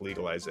coping with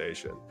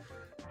legalization.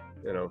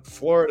 You know,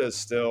 Florida's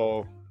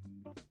still.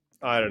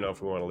 I don't know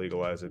if we want to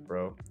legalize it,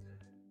 bro.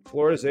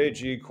 Florida's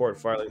AG court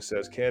filing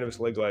says cannabis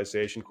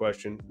legalization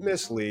question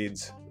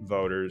misleads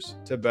voters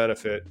to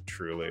benefit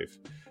TrueLeaf.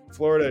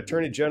 Florida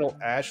Attorney General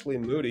Ashley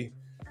Moody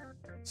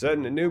said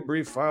in a new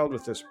brief filed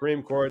with the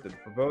Supreme Court that the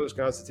proposed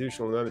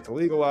constitutional amendment to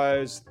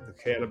legalize the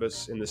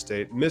cannabis in the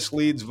state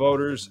misleads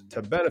voters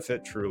to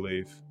benefit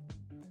TrueLeaf.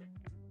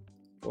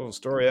 A little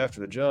story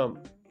after the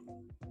jump.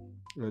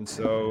 And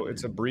so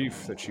it's a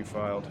brief that she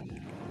filed.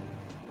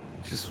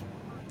 Just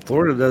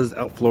Florida does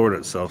out Florida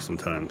itself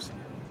sometimes.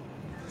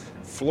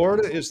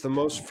 Florida is the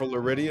most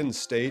Floridian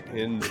state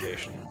in the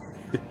nation.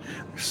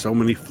 There's so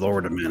many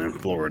Florida men in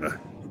Florida.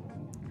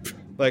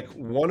 Like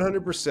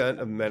 100%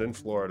 of men in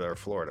Florida are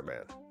Florida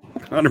man.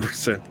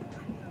 100%.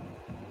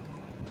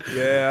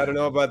 Yeah, I don't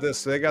know about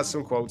this. They got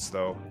some quotes,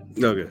 though.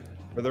 Okay.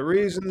 For the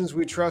reasons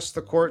we trust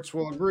the courts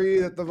will agree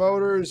that the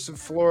voters of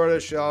Florida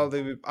shall have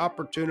the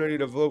opportunity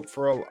to vote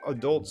for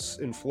adults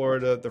in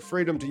Florida, the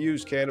freedom to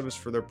use cannabis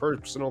for their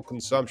personal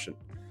consumption.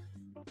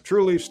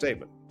 True Leaf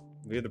statement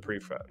via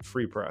the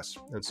free press.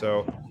 And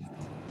so,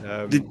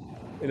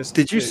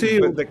 did you see?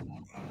 But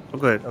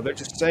go ahead. they're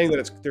just saying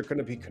that they're going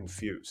to be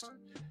confused.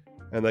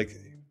 And like,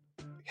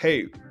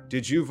 hey,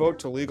 did you vote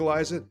to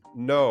legalize it?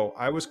 No,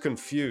 I was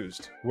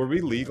confused. Were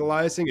we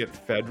legalizing it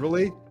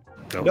federally?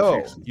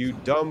 No, you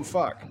dumb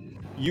fuck.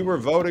 You were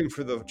voting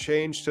for the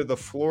change to the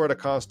Florida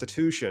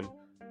Constitution.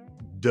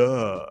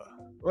 Duh.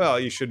 Well,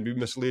 you shouldn't be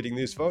misleading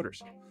these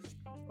voters.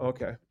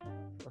 Okay.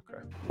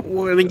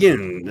 Well, and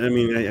again, I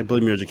mean, I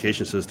blame your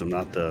education system,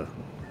 not the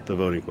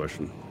voting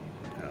question.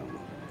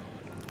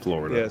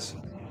 Florida. Yes.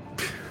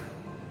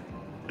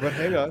 But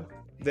hang on.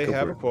 They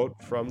have a quote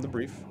from the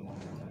brief.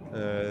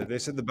 They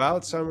said the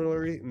ballot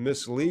summary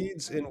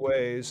misleads in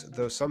ways,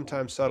 though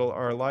sometimes subtle,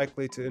 are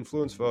likely to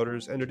influence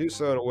voters and to do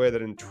so in a way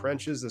that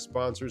entrenches the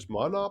sponsor's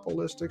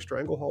monopolistic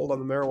stranglehold on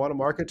the marijuana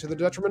market to the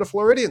detriment of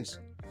Floridians.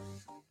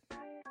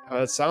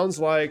 It sounds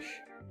like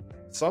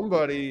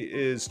somebody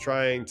is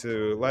trying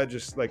to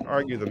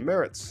argue the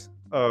merits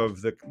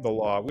of the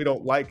law. We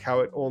don't like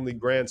how it only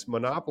grants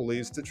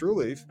monopolies to True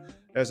Leaf,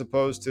 as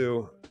opposed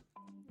to,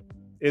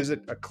 is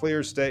it a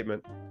clear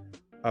statement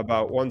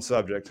about one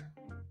subject?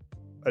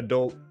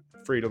 Adult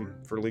freedom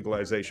for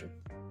legalization.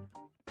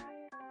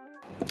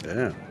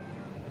 Yeah,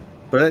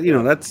 but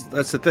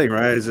that's the thing,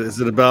 right? Is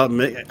it about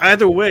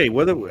either way?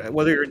 Whether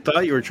you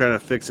thought you were trying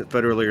to fix it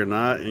federally or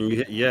not, and you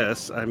hit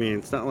yes. I mean,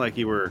 it's not like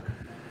you were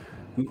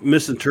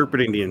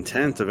misinterpreting the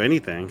intent of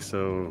anything.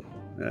 So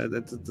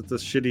that's a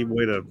shitty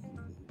way to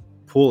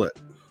pull it.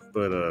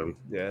 But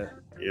yeah,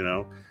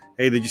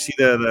 hey, did you see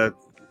that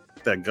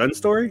gun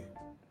story?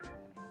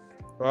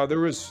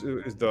 There was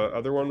the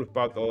other one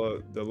about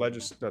the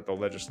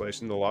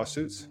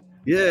lawsuits.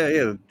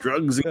 Yeah,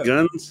 drugs and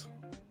guns.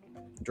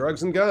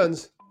 Drugs and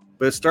guns.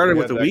 But it started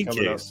with the weed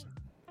case.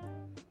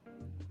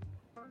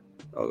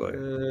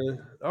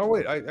 Oh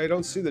wait, I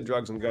don't see the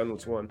drugs and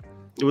guns one.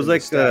 It was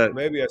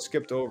maybe I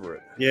skipped over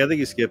it. Yeah, I think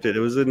you skipped it. It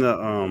was in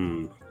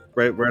the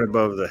right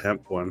above the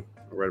hemp one,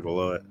 right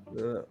below it.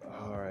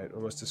 All right, I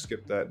must have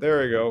skipped that.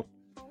 There we go.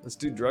 Let's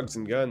do drugs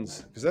and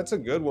guns, because that's a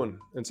good one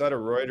inside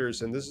of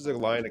Reuters, and this is a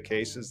line of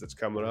cases that's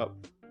coming up.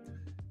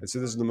 And so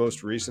this is the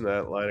most recent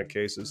line of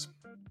cases.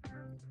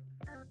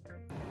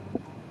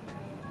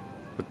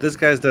 But this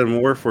guy's done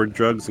more for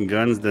drugs and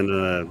guns than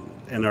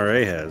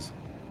NRA has.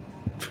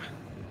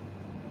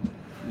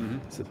 Mm-hmm.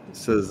 It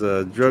says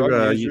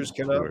drug users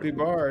cannot be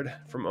barred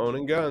from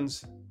owning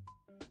guns.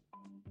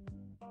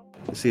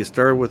 See, it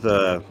started with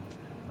the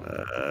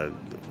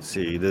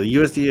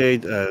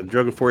USDA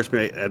Drug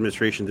Enforcement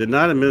Administration did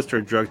not administer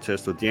a drug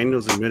test, though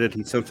Daniels admitted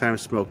he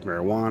sometimes smoked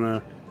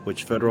marijuana,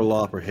 which federal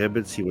law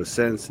prohibits. He was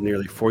sentenced to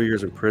nearly 4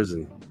 years in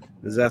prison.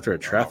 This is after a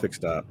traffic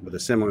stop with a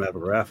similar type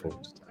of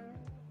raffle.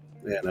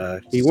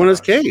 And he won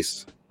his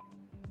case.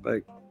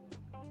 Like,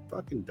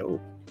 fucking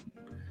dope.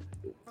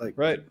 Like,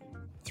 right.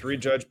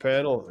 3-judge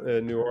panel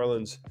in New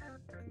Orleans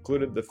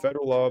concluded the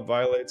federal law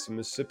violates a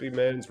Mississippi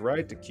man's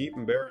right to keep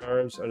and bear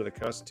arms under the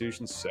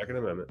Constitution's Second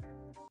Amendment.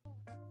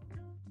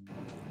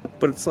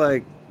 But it's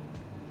like,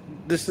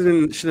 this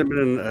should have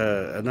been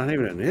not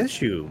even an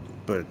issue.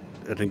 But,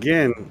 and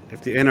again,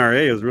 if the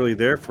NRA was really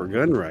there for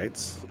gun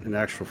rights and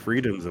actual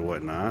freedoms and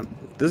whatnot,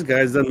 this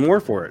guy's done more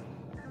for it.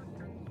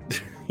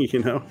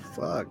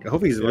 Fuck. I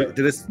hope he's... Did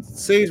it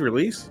say he's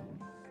released?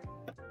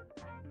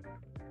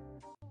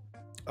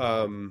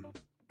 I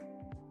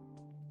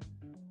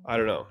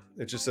don't know.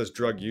 It just says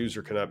drug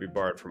user cannot be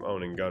barred from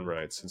owning gun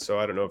rights. And so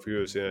I don't know if he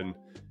was in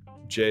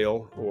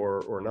jail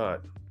or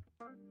not.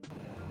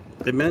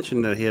 They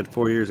mentioned that he had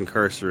 4 years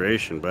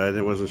incarceration, but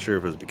I wasn't sure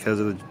if it was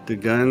because of the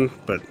gun,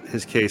 but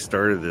his case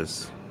started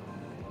this.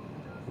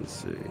 Let's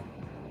see.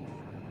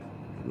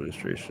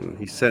 Administration.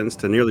 He's sentenced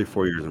to nearly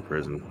 4 years in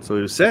prison. So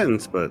he was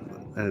sentenced, but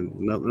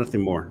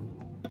nothing more.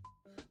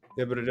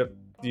 Yeah, but you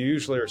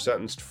usually are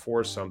sentenced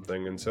for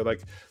something. And so,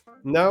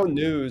 Now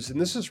News,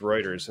 and this is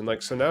Reuters,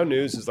 and so Now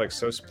News is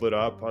so split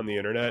up on the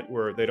internet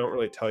where they don't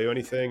really tell you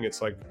anything. It's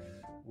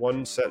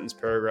one sentence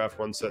paragraph,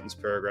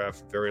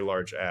 very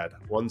large ad.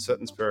 One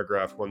sentence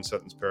paragraph,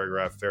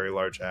 very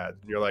large ad.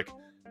 And you're like,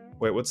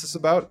 wait, what's this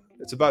about?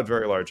 It's about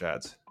very large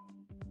ads.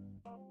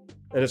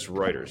 And it's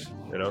Reuters,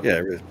 Yeah,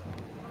 it really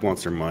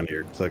wants their money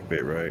or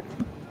clickbait, right?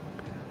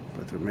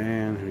 But the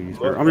man who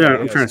used... I'm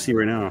trying to see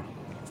right now.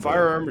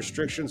 Firearm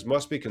restrictions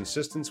must be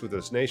consistent with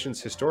this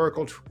nation's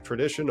historical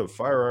tradition of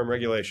firearm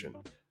regulation.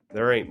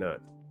 There ain't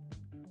none.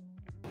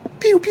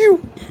 Pew,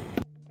 pew.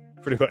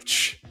 Pretty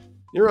much.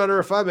 Your Honor,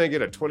 if I may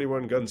get a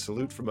 21-gun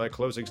salute for my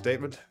closing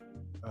statement.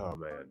 Oh,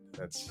 man,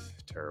 that's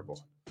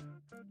terrible.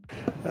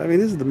 I mean,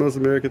 this is the most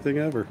American thing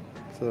ever.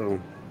 So,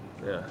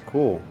 yeah,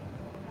 cool.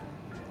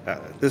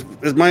 This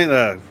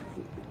might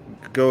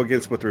go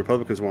against what the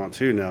Republicans want,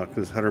 too, now,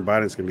 because Hunter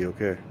Biden's going to be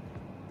okay.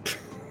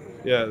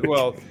 Yeah,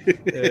 well,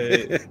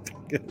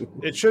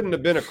 it shouldn't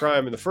have been a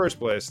crime in the first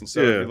place. And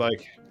so it'd be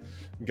like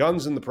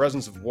guns in the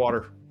presence of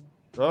water.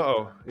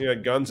 Uh-oh, you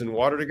had guns and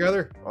water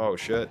together? Oh,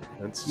 shit.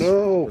 That's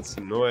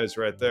some noise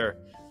right there.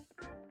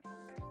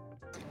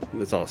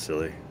 It's all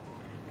silly.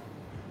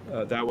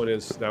 That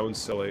one's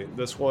silly.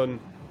 This one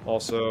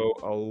also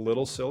a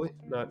little silly,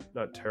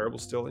 not terrible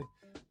silly.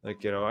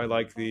 Like, I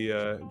like the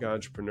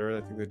Entrepreneur.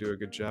 I think they do a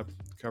good job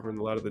covering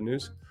a lot of the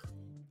news.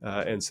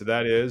 And so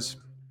that is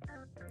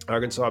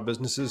Arkansas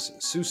businesses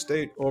sue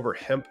state over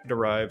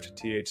hemp-derived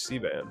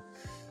THC ban.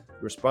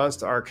 In response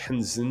to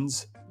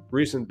Arkansas's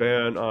recent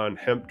ban on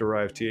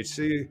hemp-derived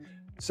THC,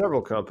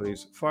 several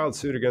companies filed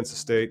suit against the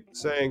state,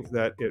 saying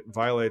that it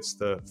violates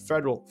the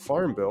federal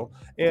Farm Bill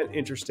and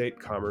interstate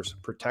commerce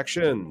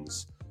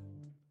protections.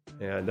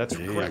 And that's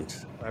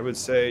correct. I would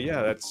say,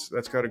 yeah, that's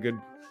got a good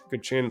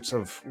chance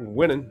of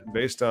winning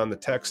based on the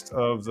text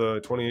of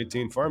the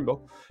 2018 Farm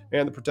Bill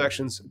and the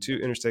protections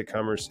to interstate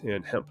commerce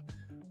in hemp.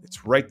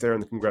 It's right there in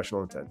the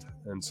congressional intent.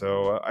 And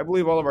so I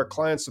believe all of our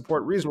clients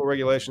support reasonable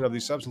regulation of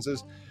these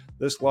substances.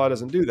 This law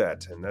doesn't do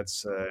that. And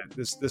that's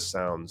this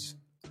sounds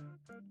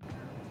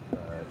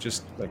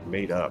just like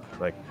made up,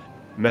 like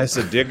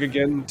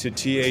Mesadigagan to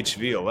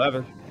THV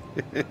 11.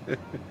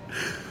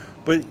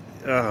 But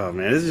oh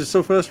man, this is just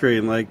so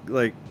frustrating. Like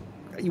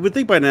you would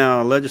think by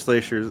now,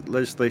 legislators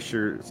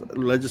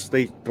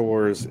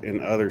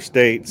in other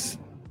states,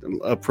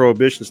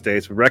 prohibition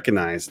states, would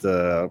recognize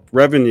the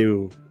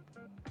revenue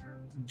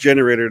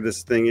generator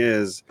this thing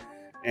is,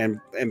 and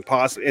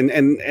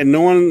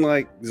no one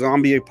like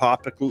zombie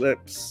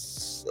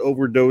apocalypse,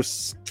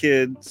 overdose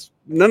kids.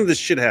 None of this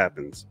shit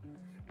happens,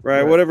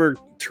 right? Whatever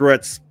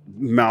Tourette's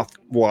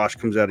mouthwash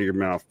comes out of your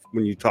mouth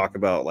when you talk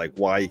about like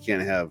why you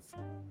can't have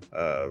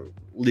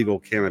legal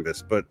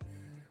cannabis, but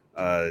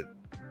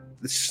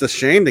it's just a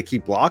shame they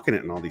keep blocking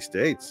it in all these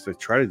states. They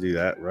try to do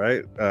that,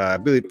 right? I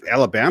believe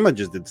Alabama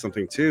just did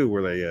something too,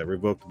 where they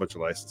revoked a bunch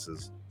of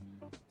licenses.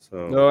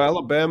 So no,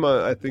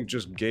 Alabama, I think,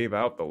 just gave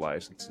out the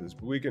licenses.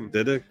 But we can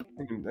did it?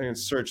 I can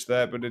search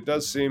that, but it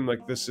does seem like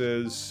it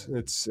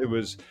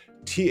was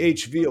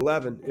THV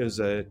 11 is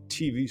a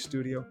TV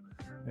studio,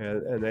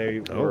 and they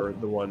were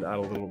the one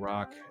out of Little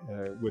Rock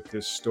with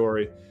this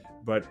story.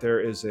 But there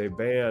is a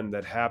ban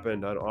that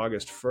happened on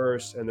August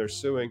 1st, and they're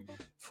suing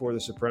for the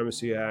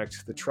Supremacy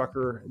Act. The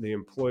trucker, the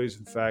employees,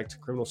 in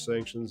fact, criminal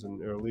sanctions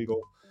and are illegal.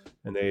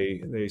 And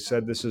they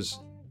said this is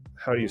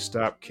how do you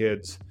stop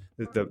kids?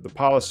 The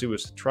policy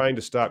was trying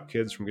to stop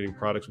kids from getting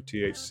products with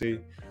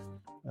THC.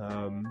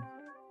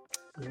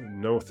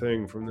 No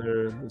thing from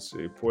there. Let's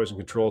see, poison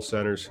control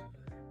centers.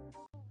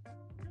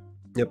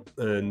 Yep,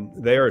 and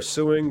they are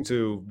suing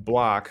to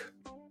block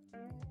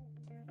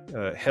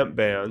hemp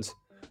bans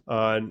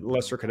on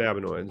lesser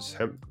cannabinoids,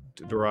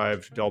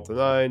 hemp-derived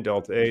Delta-9,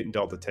 Delta-8, and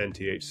Delta-10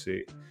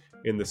 THC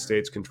in the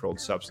state's controlled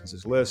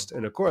substances list.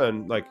 And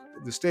according, like,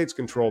 the states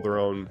control their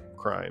own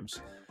crimes,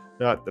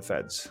 not the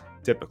feds,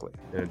 typically.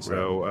 And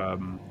so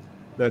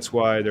that's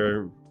why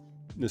the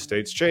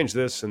states changed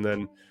this, and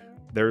then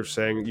they're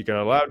saying you're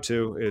not allowed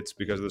to. It's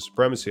because of the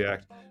Supremacy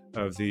Act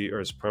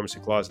or Supremacy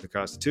Clause of the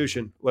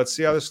Constitution. Let's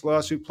see how this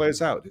lawsuit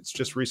plays out. It's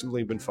just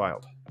recently been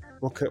filed.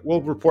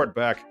 We'll report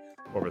back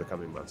over the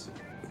coming months.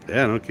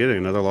 Yeah, no kidding.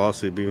 Another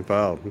lawsuit being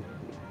filed.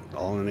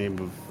 All in the name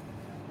of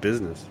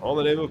business. All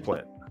in the name of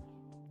plant.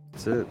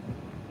 That's it.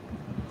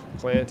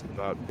 Plant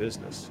about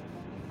business.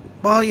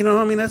 Well,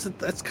 I mean,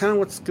 that's kind of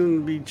what's going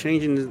to be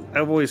changing.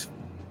 I've always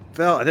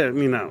felt,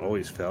 not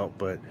always felt,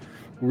 but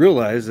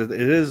realized that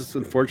it is,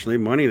 unfortunately,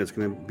 money that's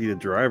going to be the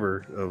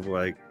driver of,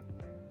 like,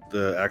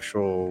 the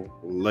actual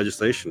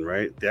legislation,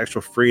 right? The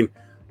actual freeing,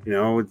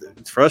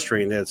 it's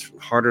frustrating that it's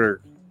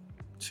harder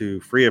to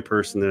free a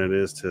person than it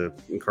is to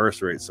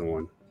incarcerate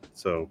someone.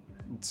 So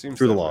it seems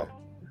through the law. Way.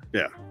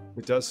 Yeah.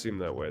 It does seem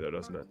that way, though,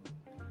 doesn't it?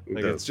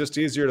 Like, it's just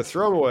easier to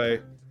throw them away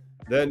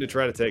than to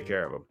try to take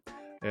care of them.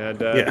 And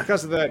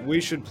because of that,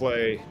 we should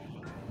play.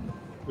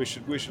 We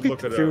should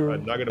look at a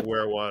nugget of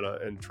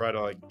marijuana and try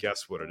to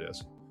guess what it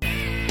is.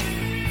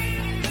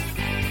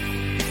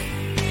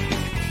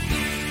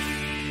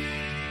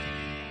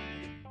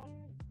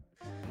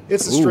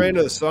 It's the strain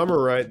of the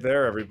summer right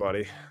there,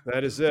 everybody.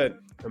 That is it.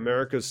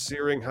 America's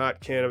searing hot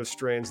cannabis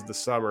strains of the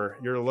summer.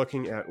 You're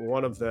looking at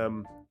one of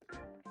them.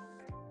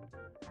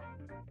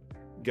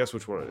 Guess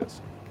which one it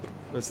is.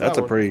 That's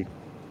a pretty.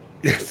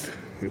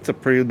 It's a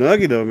pretty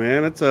nugget, though,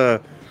 man. It's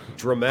a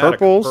dramatic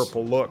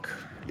purple look.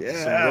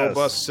 Yeah, some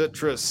robust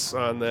citrus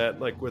on that,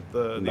 like with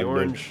the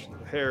orange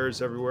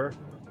hairs everywhere.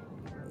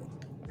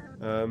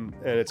 And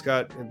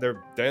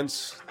they're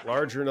dense,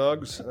 larger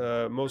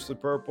nugs, mostly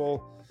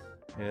purple,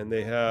 and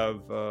they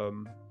have.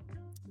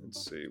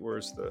 Let's see,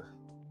 where's the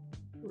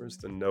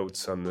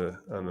notes on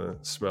the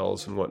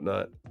smells and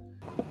whatnot?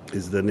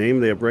 Is the name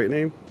the upright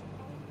name?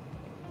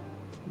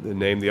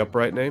 The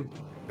upright name?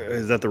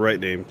 Is that the right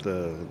name?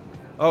 The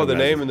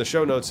name in the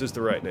show notes is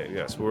the right name.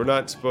 Yes, we're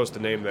not supposed to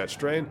name that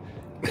strain.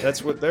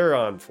 That's what they're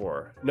on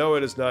for. No,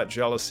 it is not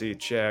jealousy,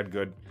 Chad.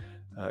 Good.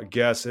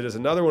 guess. It is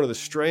another one of the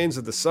strains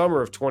of the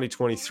summer of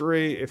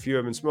 2023. If you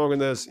have been smoking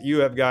this, you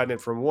have gotten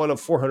it from one of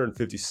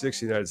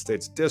 456 United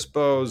States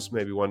dispos,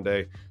 maybe one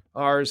day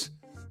ours.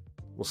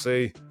 We'll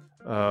see.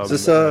 Is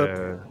this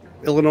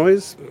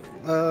Illinois?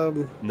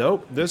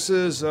 Nope. This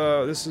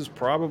is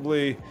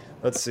probably,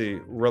 let's see,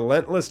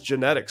 Relentless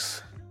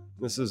Genetics.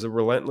 This is a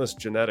Relentless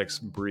Genetics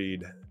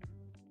breed.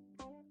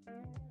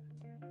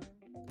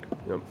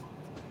 Yep.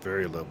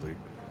 Very lovely.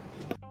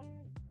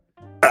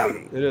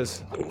 It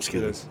is. It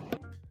is.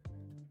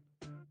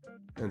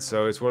 And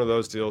so it's one of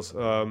those deals.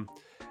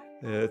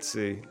 Let's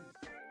see.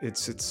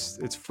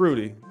 It's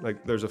fruity.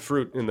 Like there's a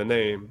fruit in the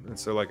name. And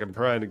so like I'm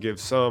trying to give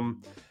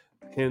some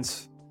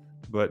hints,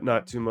 but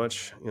not too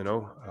much, you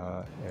know.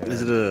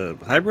 Is it a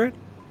hybrid?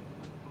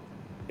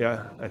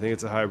 Yeah, I think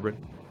it's a hybrid.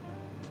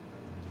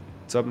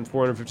 It's up in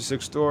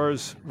 456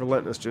 stores.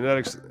 Relentless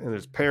Genetics and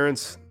its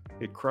parents.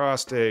 It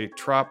crossed a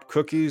Trop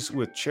cookies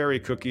with cherry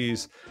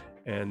cookies,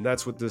 and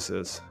that's what this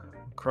is.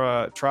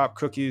 Trop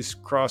cookies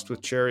crossed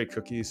with cherry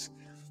cookies,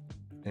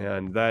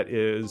 and that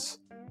is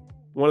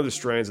one of the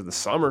strains of the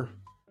summer.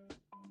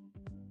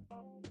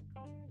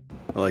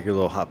 I like your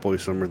little hot boy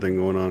summer thing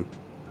going on.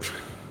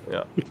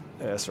 Yeah,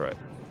 that's right.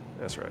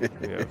 That's right.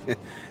 Yeah.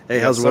 Hey,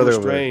 how's the weather?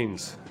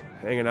 Strains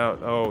hanging out.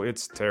 Oh,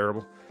 it's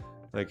terrible.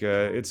 Like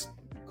it's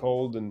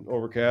cold and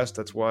overcast.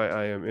 That's why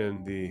I am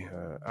in the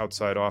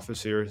outside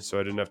office here, so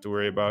I didn't have to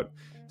worry about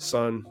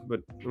sun.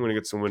 But I'm going to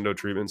get some window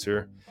treatments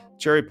here.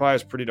 Cherry pie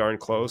is pretty darn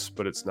close,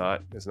 but it's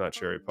not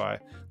cherry pie.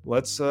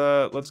 Let's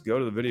go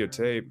to the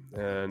videotape,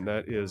 and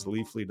that is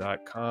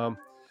Leafly.com.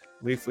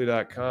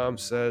 Leafly.com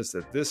says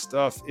that this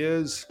stuff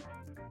is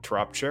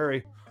Trop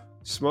Cherry.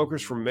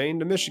 Smokers from Maine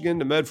to Michigan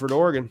to Medford,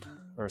 Oregon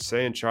are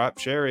saying Trop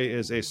Cherry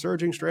is a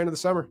surging strain of the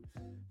summer.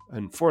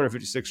 And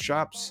 456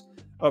 shops,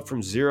 up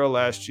from 0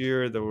 last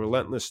year. The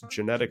Relentless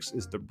Genetics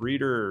is the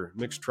breeder.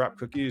 Mixed Trop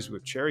cookies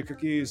with cherry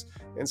cookies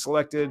and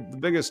selected the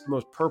biggest,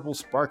 most purple,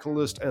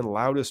 sparkliest, and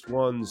loudest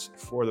ones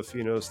for the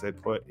phenos they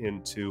put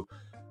into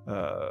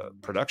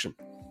production.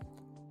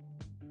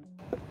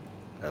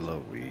 I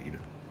love weed.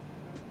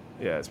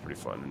 Yeah, it's pretty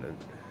fun, isn't it?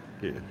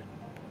 Yeah.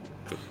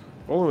 If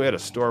only we had a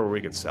store where we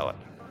could sell it.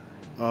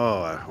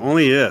 Oh,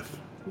 only if.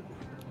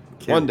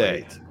 One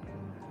day. Wait.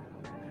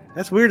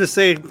 That's weird to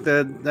say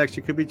that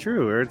actually could be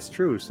true, or it's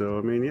true. So,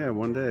 I mean, yeah,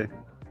 one day.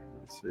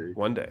 Let's see.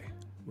 One day.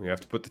 We have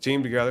to put the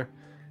team together,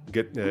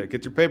 get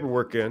your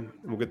paperwork in, and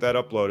we'll get that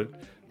uploaded,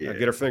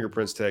 get our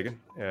fingerprints taken.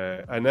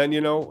 And then,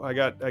 you know, I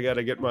got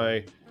to get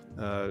my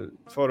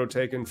photo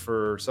taken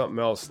for something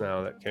else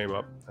now that came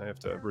up. I have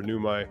to renew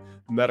my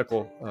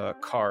medical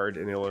card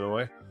in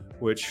Illinois,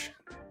 which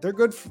they're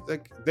good for,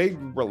 like they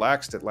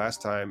relaxed it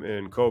last time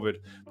in COVID,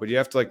 but you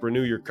have to like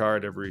renew your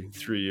card every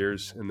 3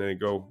 years and then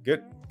go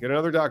get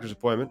another doctor's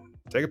appointment,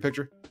 take a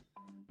picture.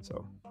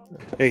 So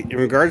hey, in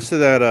regards to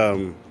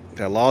that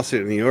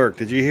lawsuit in New York,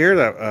 did you hear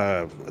that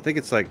I think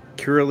it's like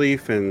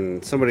Curaleaf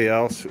and somebody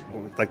else,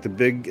 like the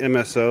big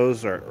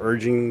MSOs are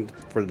urging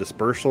for the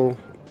dispersal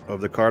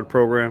of the card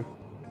program?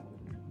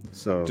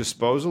 So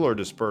disposal or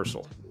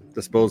dispersal?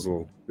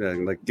 Disposal. Yeah,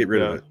 like get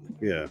rid of it.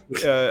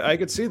 Yeah. I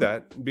could see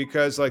that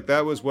because like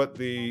that was what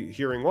the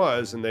hearing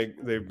was, and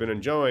they've been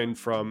enjoined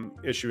from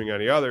issuing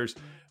any others.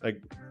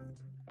 Like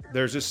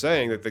they're just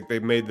saying that they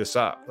made this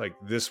up. Like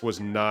this was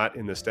not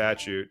in the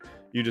statute.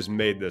 You just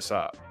made this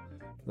up.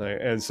 Like,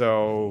 and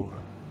so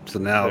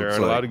now they're not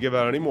allowed to give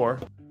out any more.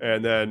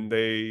 And then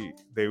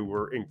they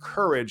were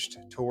encouraged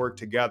to work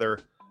together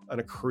on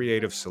a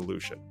creative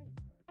solution.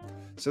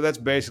 So that's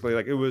basically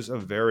like, it was a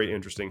very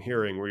interesting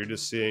hearing where you're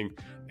just seeing,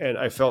 and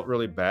I felt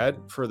really bad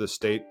for the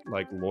state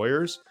like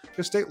lawyers,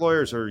 because state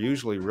lawyers are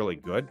usually really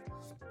good.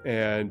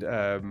 And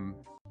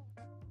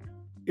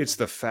it's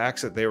the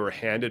facts that they were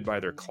handed by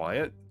their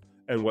client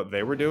and what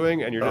they were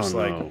doing. And you're just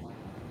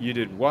you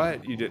did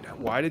what?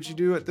 Why did you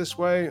do it this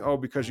way? Oh,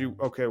 because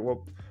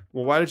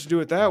well, why did you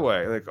do it that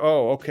way? Like,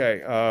 oh,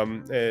 okay.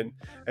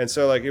 And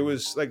so like, it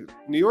was like,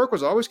 New York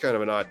was always kind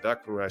of an odd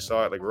duck when I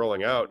saw it like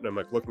rolling out, and I'm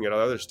like looking at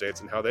other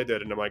states and how they did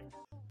it. And I'm like,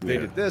 they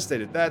did this, they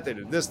did that, they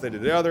did this, they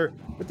did the other.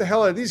 What the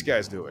hell are these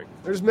guys doing?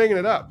 They're just making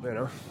it up, you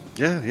know?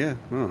 Yeah.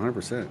 Oh,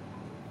 100%.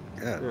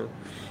 Yeah.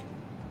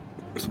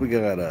 So we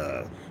got,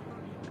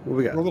 what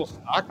we got? A little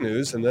stock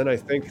news, and then I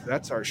think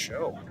that's our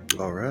show.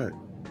 All right.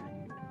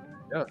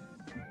 Yeah.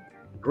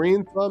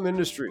 Green Thumb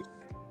Industries.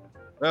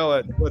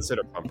 Well, let's hit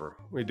a bumper.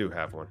 We do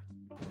have one.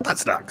 Hot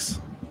stocks.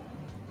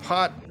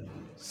 Hot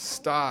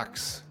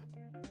stocks.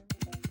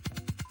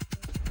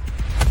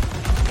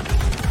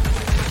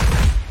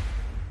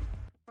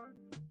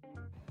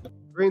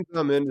 Green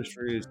Thumb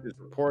Industries is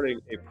reporting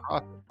a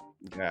profit.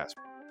 Gasp.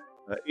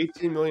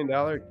 $18 million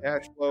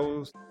cash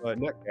flows,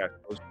 net cash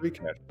flows, free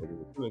cash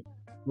flows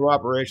from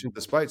operations,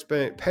 despite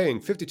paying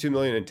 $52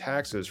 million in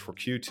taxes for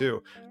Q2.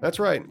 That's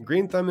right.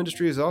 Green Thumb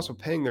Industries is also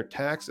paying their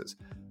taxes.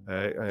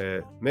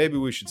 Maybe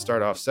we should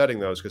start offsetting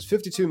those, because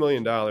 $52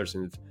 million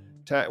in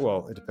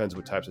well, it depends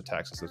what types of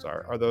taxes those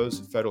are. Are those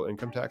federal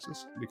income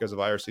taxes because of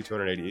IRC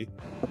 280E?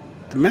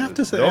 The math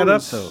doesn't add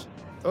up, though.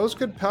 Those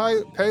could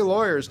pay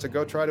lawyers to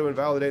go try to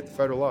invalidate the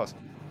federal laws.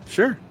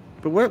 Sure,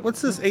 but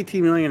what's this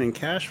 18 million in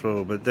cash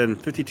flow, but then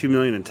 52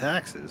 million in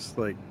taxes?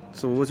 Like,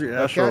 so what's your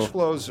actual cash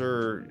flows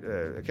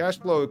are cash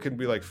flow can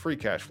be like free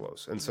cash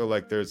flows, and so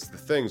like there's the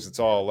things that's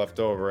all left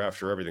over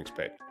after everything's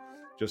paid,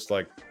 just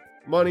like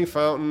money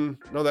fountain.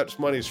 No, that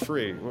money's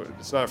free.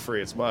 It's not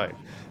free. It's mine.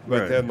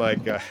 But Right. then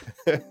like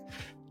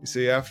you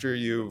see, after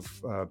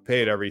you've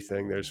paid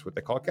everything, there's what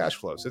they call cash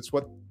flows. It's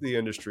what the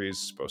industry is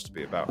supposed to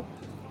be about.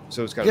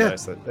 So it's kind of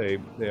nice that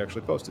they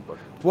actually posted one.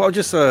 Well,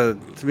 just to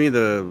me,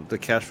 the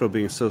cash flow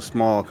being so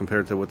small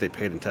compared to what they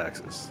paid in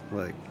taxes,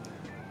 like,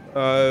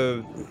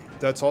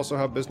 that's also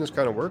how business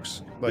kind of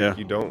works. Like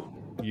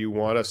you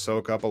want to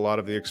soak up a lot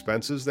of the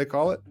expenses, they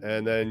call it,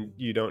 and then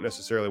you don't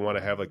necessarily want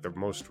to have like the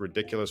most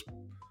ridiculous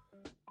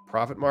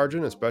profit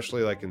margin,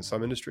 especially like in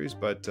some industries.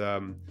 But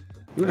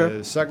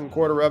second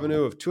quarter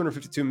revenue of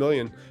 252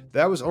 million,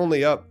 that was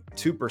only up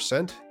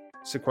 2%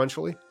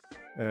 sequentially.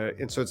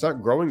 And so it's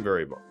not growing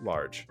very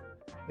large.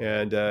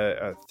 And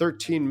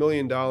 $13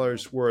 million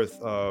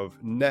worth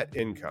of net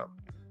income.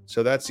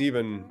 So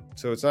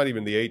it's not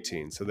even the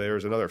 18. So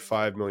there's another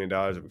 $5 million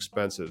of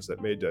expenses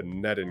that made the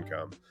net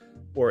income,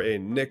 or a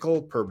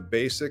nickel per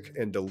basic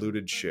and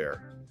diluted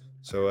share.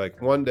 So like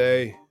one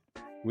day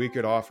we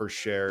could offer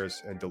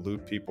shares and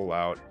dilute people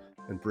out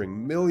and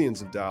bring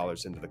millions of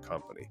dollars into the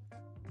company.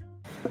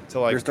 To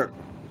like start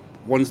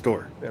one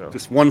store,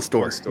 just one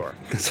store.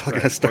 That's all I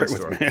gotta start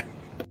with, man.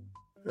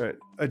 Right.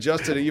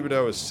 Adjusted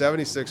EBITDA was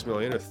 76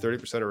 million, or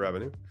 30% of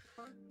revenue.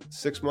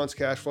 6 months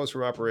cash flows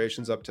from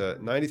operations up to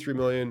 93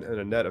 million, and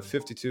a net of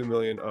 52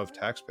 million of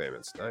tax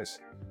payments. Nice.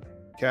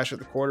 Cash at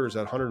the quarter is at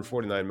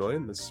 149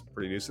 million. That's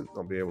pretty decent.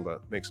 I'll be able to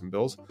make some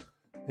bills.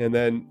 And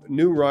then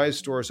new Rise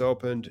stores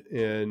opened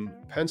in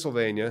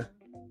Pennsylvania,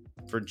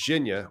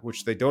 Virginia,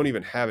 which they don't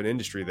even have an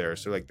industry there.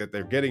 So like that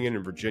they're getting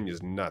in Virginia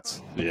is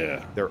nuts.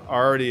 Yeah. They're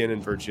already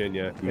in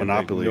Virginia.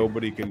 Monopoly. And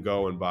nobody can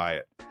go and buy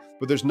it.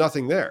 But there's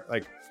nothing there.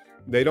 Like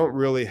they don't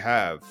really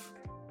have,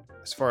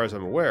 as far as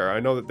I'm aware. I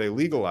know that they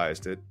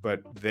legalized it, but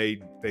they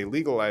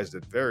legalized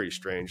it very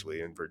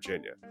strangely in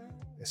Virginia.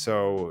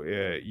 So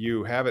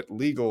you have it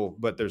legal,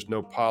 but there's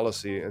no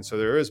policy. And so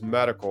there is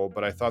medical,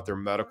 but I thought their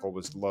medical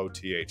was low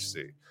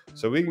THC.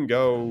 So we can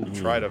go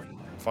try to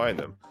find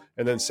them.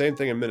 And then same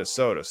thing in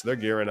Minnesota. So they're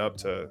gearing up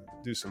to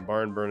do some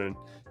barn burning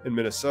in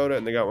Minnesota,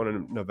 and they got one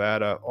in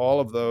Nevada. All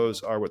of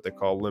those are what they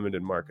call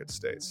limited market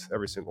states,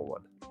 every single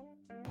one.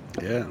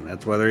 Yeah,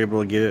 that's why they're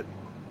able to get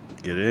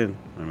in.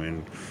 I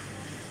mean,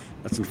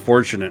 that's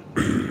unfortunate.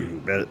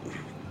 But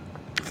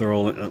they're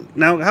all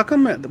now. How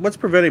come? What's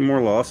preventing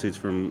more lawsuits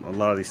from a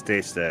lot of these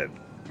states that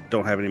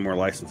don't have any more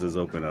licenses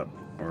open up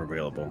or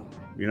available?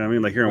 You know what I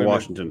mean? Like here in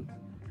Washington,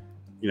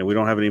 we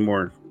don't have any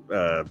more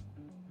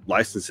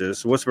licenses.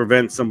 So what's to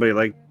prevent somebody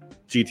like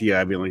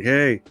GTI being like,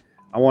 "Hey,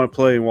 I want to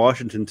play in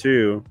Washington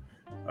too"?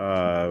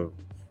 Why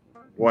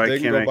they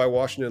can't can go buy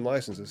Washington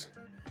licenses?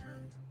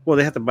 Well,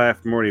 they have to buy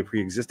from already a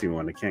pre-existing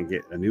one. They can't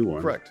get a new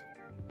one. Correct.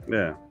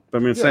 Yeah,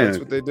 but I mean, saying that's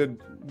what they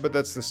did. But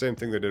that's the same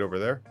thing they did over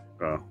there.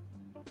 Oh,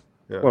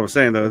 yeah. What I'm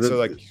saying though, so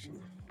like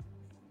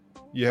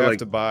you have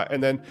to buy,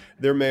 and then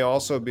there may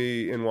also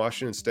be in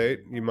Washington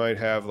State, you might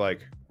have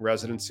like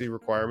residency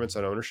requirements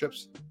on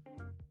ownerships.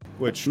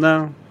 Which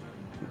no,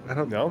 I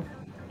don't know.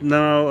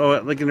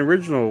 No, like an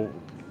original,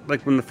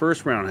 like when the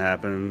first round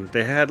happened,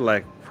 they had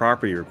like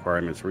property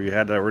requirements where you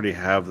had to already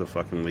have the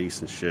fucking lease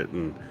and shit,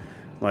 and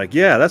like,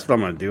 yeah, that's what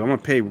I'm gonna do. I'm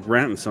gonna pay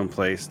rent in some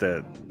place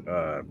that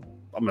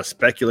I'm gonna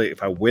speculate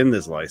if I win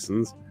this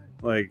license.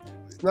 Like,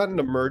 it's not an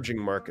emerging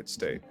market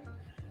state;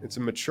 it's a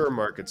mature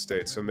market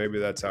state. So maybe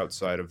that's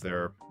outside of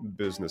their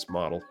business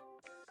model.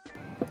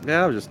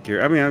 Yeah, I'm just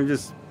curious. I mean, I'm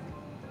just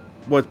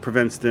what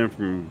prevents them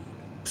from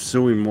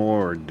suing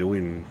more or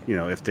doing,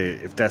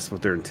 if that's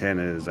what their intent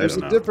is. There's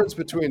a difference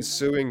between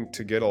suing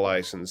to get a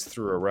license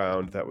through a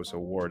round that was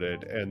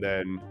awarded and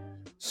then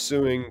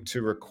suing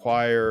to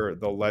require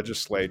the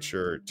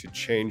legislature to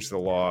change the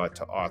law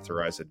to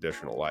authorize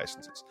additional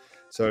licenses.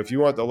 So if you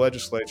want the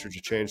legislature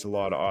to change the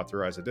law to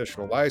authorize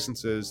additional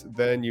licenses,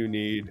 then you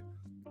need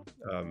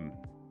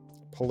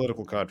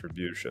political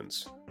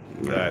contributions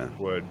that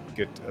would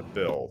get a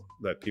bill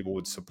that people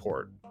would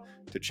support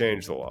to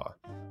change the law.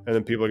 And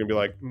then people are going to be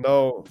like,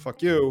 no,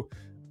 fuck you.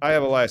 I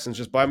have a license.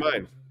 Just buy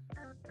mine.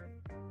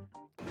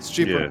 It's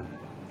cheaper. Yeah.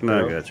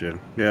 No, I got you.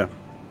 Yeah.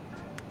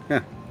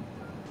 Yeah.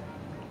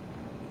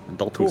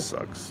 Adulting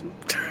sucks.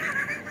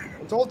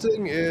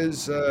 Adulting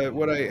is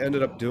what I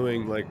ended up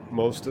doing like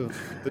most of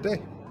the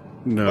day.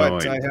 No,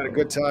 but I had a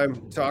good time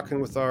talking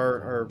with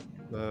our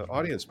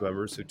audience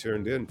members who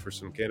tuned in for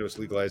some cannabis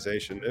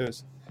legalization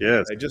news.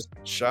 Yes. I just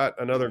shot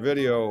another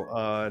video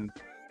on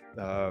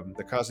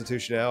the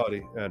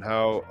constitutionality and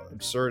how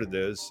absurd it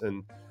is,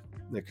 and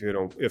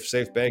if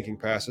safe banking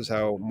passes,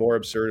 how more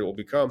absurd it will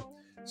become.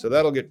 So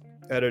that'll get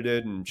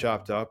edited and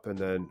chopped up and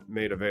then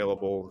made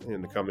available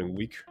in the coming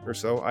week or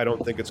so. I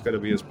don't think it's going to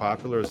be as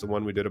popular as the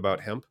one we did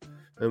about hemp,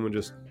 and we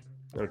just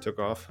kind of took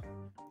off.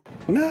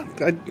 No,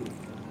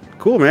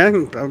 cool,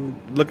 man.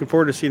 I'm looking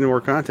forward to seeing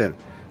more content.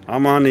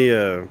 I'm on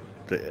the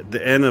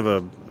end of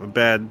a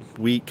bad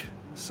week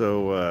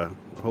So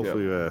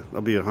hopefully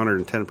I'll be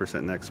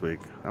 110% next week.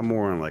 I'm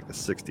more on like a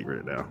 60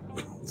 right now.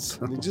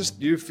 So,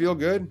 You feel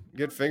good,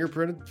 get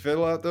fingerprinted,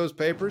 fill out those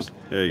papers,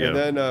 there you and go.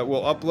 then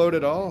we'll upload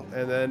it all,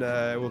 and then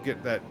we'll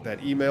get that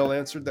email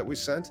answered that we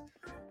sent,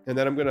 and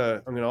then I'm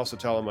gonna also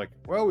tell them, like,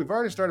 well, we've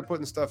already started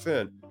putting stuff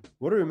in.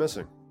 What are we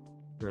missing?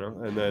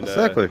 And then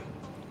Exactly.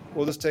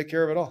 We'll just take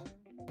care of it all.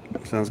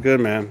 Sounds good,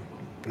 man.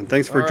 And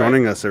thanks for All right.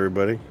 joining us,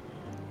 everybody.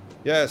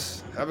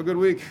 Yes. Have a good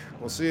week.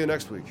 We'll see you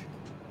next week.